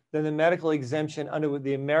different than the medical exemption under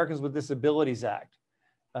the Americans with Disabilities Act.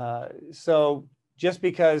 So just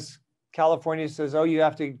because California says, oh, you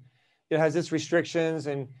have to, it has its restrictions,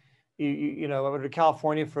 and you know, over to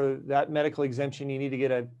California for that medical exemption, you need to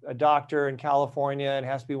get a doctor in California, and it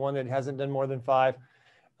has to be one that hasn't done more than 5.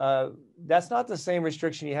 That's not the same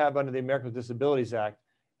restriction you have under the Americans with Disabilities Act,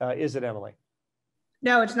 is it, Emily?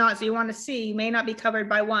 No, it's not. So you want to see, you may not be covered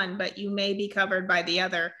by one, but you may be covered by the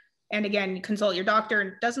other. And again, consult your doctor.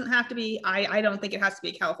 It doesn't have to be, I don't think it has to be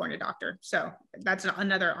a California doctor. So that's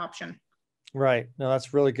another option. Right. No,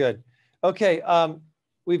 that's really good. Okay.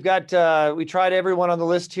 We've got, we tried everyone on the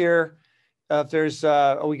list here. If there's,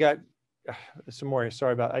 we got some more.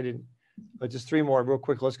 Sorry about, but just 3 more real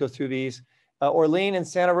quick. Let's go through these. Orlean in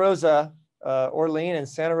Santa Rosa,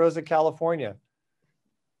 California.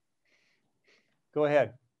 Go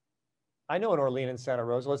ahead. I know an Orlean in Santa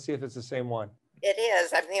Rosa. Let's see if it's the same one. It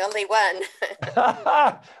is. I'm the only one.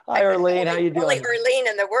 Hi, Orlean. How you doing? Only Orlean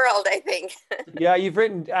in the world, I think. Yeah, you've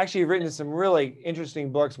written some really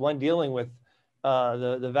interesting books. One dealing with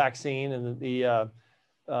the vaccine and the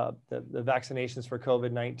vaccinations for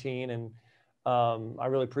COVID-19, and I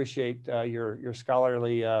really appreciate your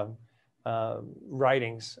scholarly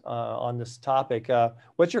writings on this topic.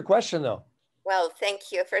 What's your question, though? Well,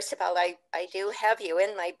 thank you. First of all, I do have you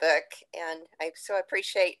in my book, and I so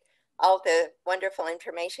appreciate all the wonderful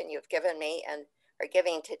information you've given me and are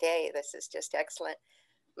giving today. This is just excellent.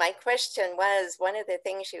 My question was, one of the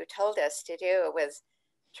things you told us to do was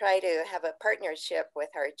try to have a partnership with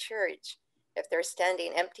our church. If they're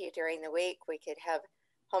standing empty during the week, we could have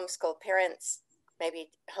homeschool parents, maybe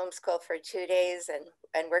homeschool for 2 days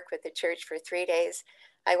and work with the church for 3 days.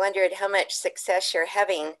 I wondered how much success you're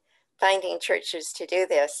having finding churches to do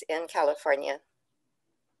this in California.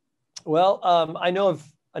 Well, I know of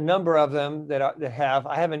a number of them that have.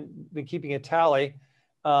 I haven't been keeping a tally.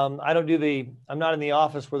 I'm not in the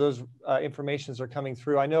office where those informations are coming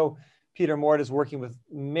through. I know Peter Mordh is working with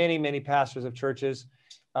many, many pastors of churches.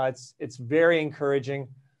 It's very encouraging.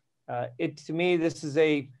 To me, this is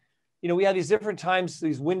we have these different times,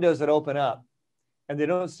 these windows that open up, and they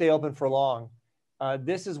don't stay open for long.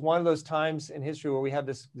 This is one of those times in history where we have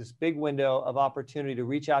this big window of opportunity to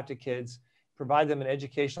reach out to kids, provide them an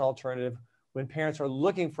educational alternative when parents are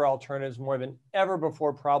looking for alternatives more than ever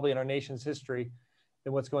before, probably in our nation's history,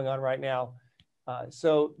 than what's going on right now.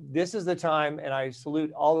 So this is the time, and I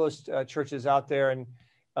salute all those churches out there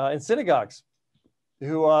and synagogues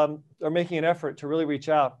who are making an effort to really reach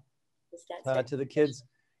out to the kids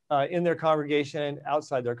in their congregation and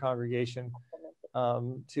outside their congregation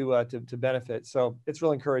to benefit. So it's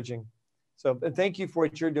really encouraging. So thank you for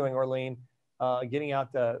what you're doing, Orlean, getting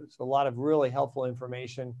out a lot of really helpful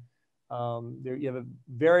information. You have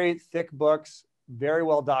very thick books, very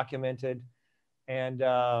well documented. And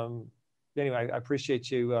anyway, I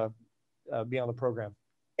appreciate you being on the program.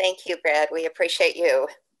 Thank you, Brad. We appreciate you.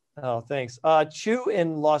 Oh, thanks. Chu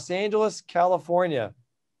in Los Angeles, California.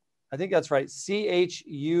 I think that's right.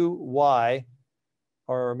 CHUY,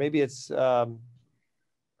 or maybe it's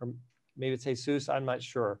Jesus. I'm not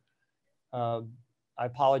sure. I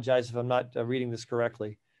apologize if I'm not reading this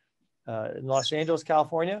correctly. In Los Angeles,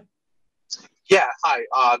 California. Yeah,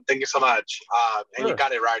 hi. Thank you so much. And Sure. You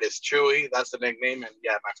got it right. It's Chewy. That's the nickname. And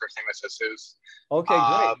yeah, my first name is Jesus. Okay,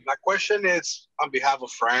 great. My question is on behalf of a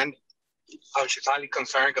friend. She's highly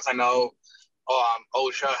concerned because I know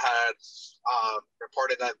OSHA had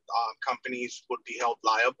reported that companies would be held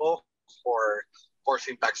liable for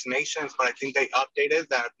forcing vaccinations, but I think they updated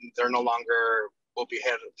that they're no longer will be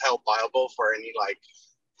held liable for any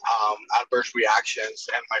adverse reactions.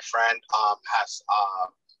 And my friend has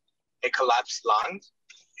a collapsed lung,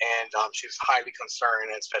 and she's highly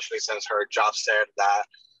concerned, especially since her job said that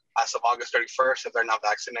as of August 31st, if they're not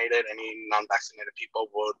vaccinated, any non-vaccinated people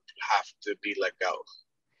would have to be let go.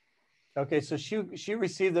 Okay, so she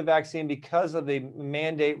received the vaccine because of the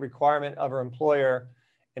mandate requirement of her employer,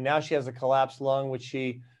 and now she has a collapsed lung, which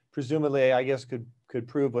she presumably, I guess, could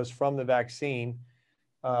prove was from the vaccine,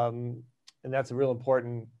 and that's a real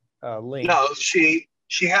important link. No, she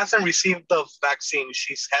hasn't received the vaccine.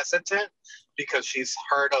 She's hesitant because she's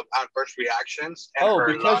heard of adverse reactions, and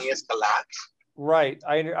her lung is collapsed. Right,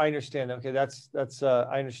 I understand. Okay, that's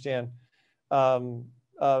I understand.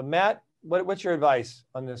 Matt, what's your advice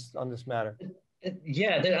on this matter?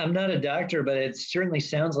 Yeah, I'm not a doctor, but it certainly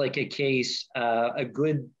sounds like a case, a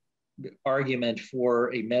good argument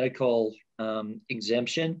for a medical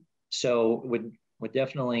exemption. So would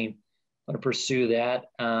definitely want to pursue that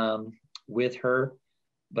with her.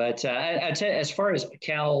 But I'd say, as far as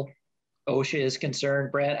Cal OSHA is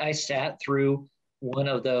concerned, Brad, I sat through one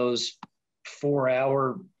of those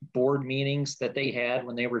 4-hour board meetings that they had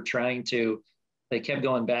when they were they kept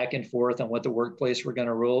going back and forth on what the workplace were going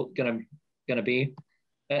to be.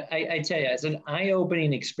 I tell you, it's an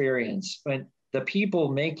eye-opening experience when the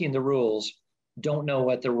people making the rules don't know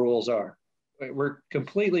what the rules are. We're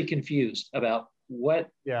completely confused about what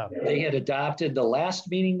they had adopted the last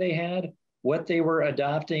meeting they had, what they were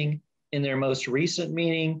adopting in their most recent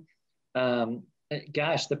meeting.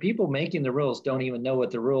 gosh, the people making the rules don't even know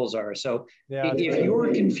what the rules are. So if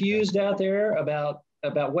you're confused out there about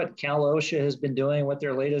what Cal OSHA has been doing, what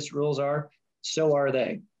their latest rules are, so are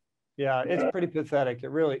they. Yeah, it's pretty pathetic. It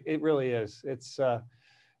really is. It's, you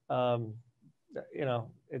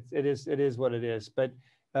know, it is what it is. But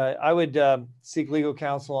I would seek legal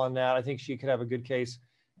counsel on that. I think she could have a good case,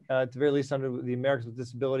 at the very least under the Americans with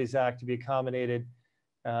Disabilities Act, to be accommodated,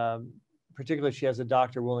 particularly if she has a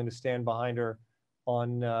doctor willing to stand behind her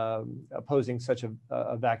on opposing such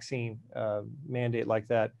a vaccine mandate like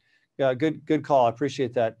that. Good call. I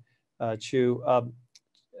appreciate that, Chu.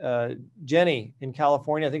 Jenny in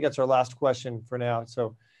California, I think that's our last question for now.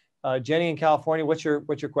 So Jenny in California, what's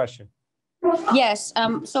your question? Yes.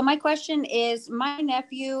 So my question is, my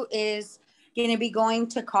nephew is going to be going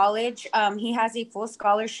to college. He has a full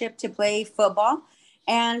scholarship to play football,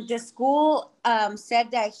 and the school said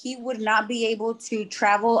that he would not be able to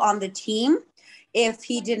travel on the team if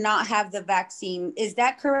he did not have the vaccine. Is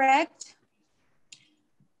that correct?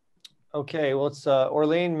 Okay, well, it's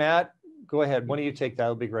Orlean, Matt, go ahead. Why don't you take that?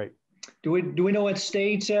 It'll be great. Do we know what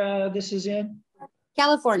state this is in?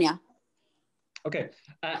 California. Okay,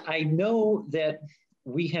 I know that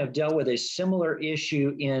we have dealt with a similar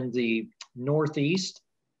issue in the Northeast,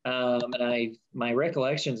 and my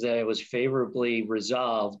recollection is that it was favorably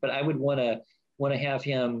resolved. But I would want to have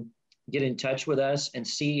him get in touch with us and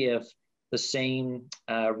see if the same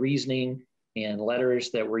reasoning and letters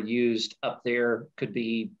that were used up there could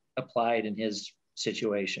be applied in his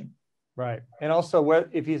situation. Right, and also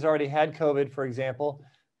if he's already had COVID, for example,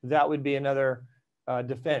 that would be another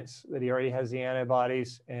defense, that he already has the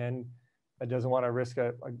antibodies and doesn't want to risk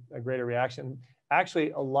a greater reaction.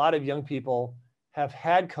 Actually, a lot of young people have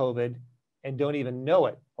had COVID and don't even know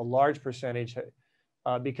it, a large percentage,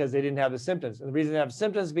 because they didn't have the symptoms. And the reason they have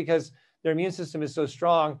symptoms is because their immune system is so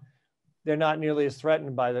strong, they're not nearly as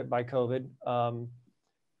threatened by COVID.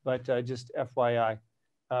 But just FYI.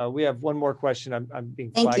 We have one more question. I'm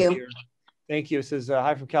being flagged here. Thank you. It says,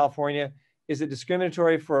 hi from California. Is it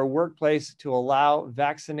discriminatory for a workplace to allow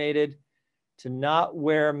vaccinated to not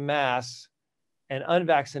wear masks and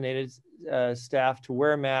unvaccinated staff to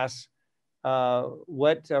wear masks?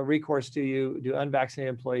 What recourse do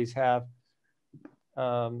unvaccinated employees have?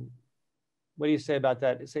 What do you say about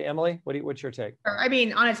that? Say, Emily, what's your take? I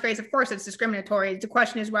mean, on its face, of course, it's discriminatory. The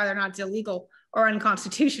question is whether or not it's illegal or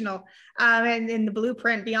unconstitutional. And in the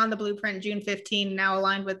blueprint, beyond the blueprint, June 15, now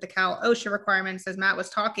aligned with the Cal OSHA requirements, as Matt was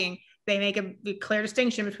talking, they make a clear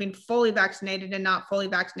distinction between fully vaccinated and not fully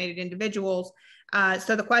vaccinated individuals.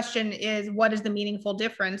 So the question is, what is the meaningful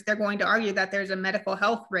difference? They're going to argue that there's a medical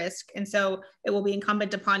health risk. And so it will be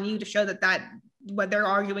incumbent upon you to show that what they're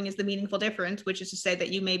arguing is the meaningful difference, which is to say that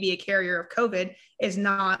you may be a carrier of COVID, is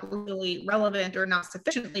not legally relevant or not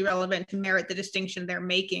sufficiently relevant to merit the distinction they're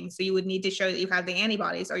making. So you would need to show that you have the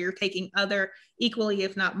antibodies, or you're taking other equally,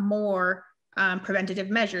 if not more, preventative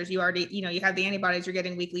measures. You already, you have the antibodies, you're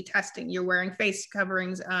getting weekly testing, you're wearing face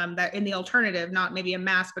coverings that in the alternative, not maybe a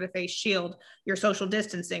mask, but a face shield, you're social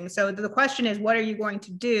distancing. So the question is, what are you going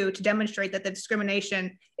to do to demonstrate that the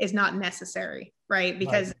discrimination is not necessary, right?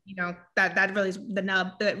 Because, that really is the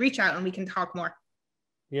nub. But reach out and we can talk more.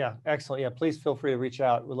 Yeah, excellent. Yeah, please feel free to reach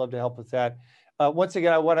out. We'd love to help with that. Once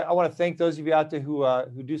again, I want to thank those of you out there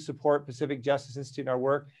who do support Pacific Justice Institute in our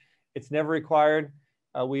work. It's never required.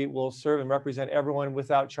 We will serve and represent everyone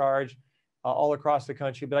without charge all across the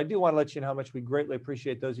country. But I do want to let you know how much we greatly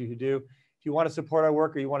appreciate those of you who do. If you want to support our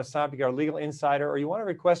work, or you want to sign up to get our legal insider, or you want to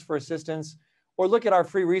request for assistance, or look at our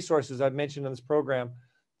free resources I've mentioned in this program,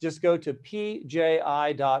 just go to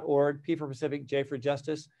pji.org, P for Pacific, J for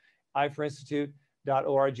Justice, I for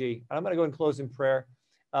Institute.org. And I'm going to go and close in prayer.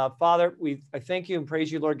 Father, I thank you and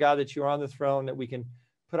praise you, Lord God, that you are on the throne, that we can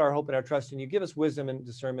put our hope and our trust in you. Give us wisdom and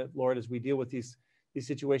discernment, Lord, as we deal with these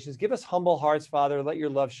situations. Give us humble hearts, Father. Let your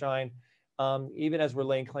love shine. Even as we're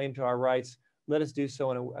laying claim to our rights, let us do so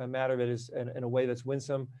in a matter that is in a way that's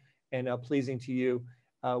winsome and pleasing to you.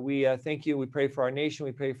 We thank you. We pray for our nation.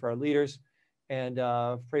 We pray for our leaders, and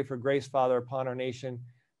pray for grace, Father, upon our nation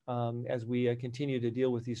as we continue to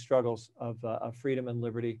deal with these struggles of freedom and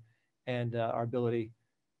liberty, and our ability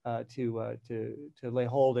to lay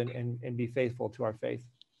hold and be faithful to our faith.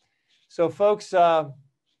 So, folks, there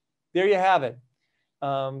you have it.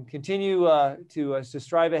 Continue to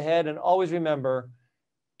strive ahead, and always remember,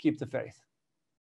 keep the faith.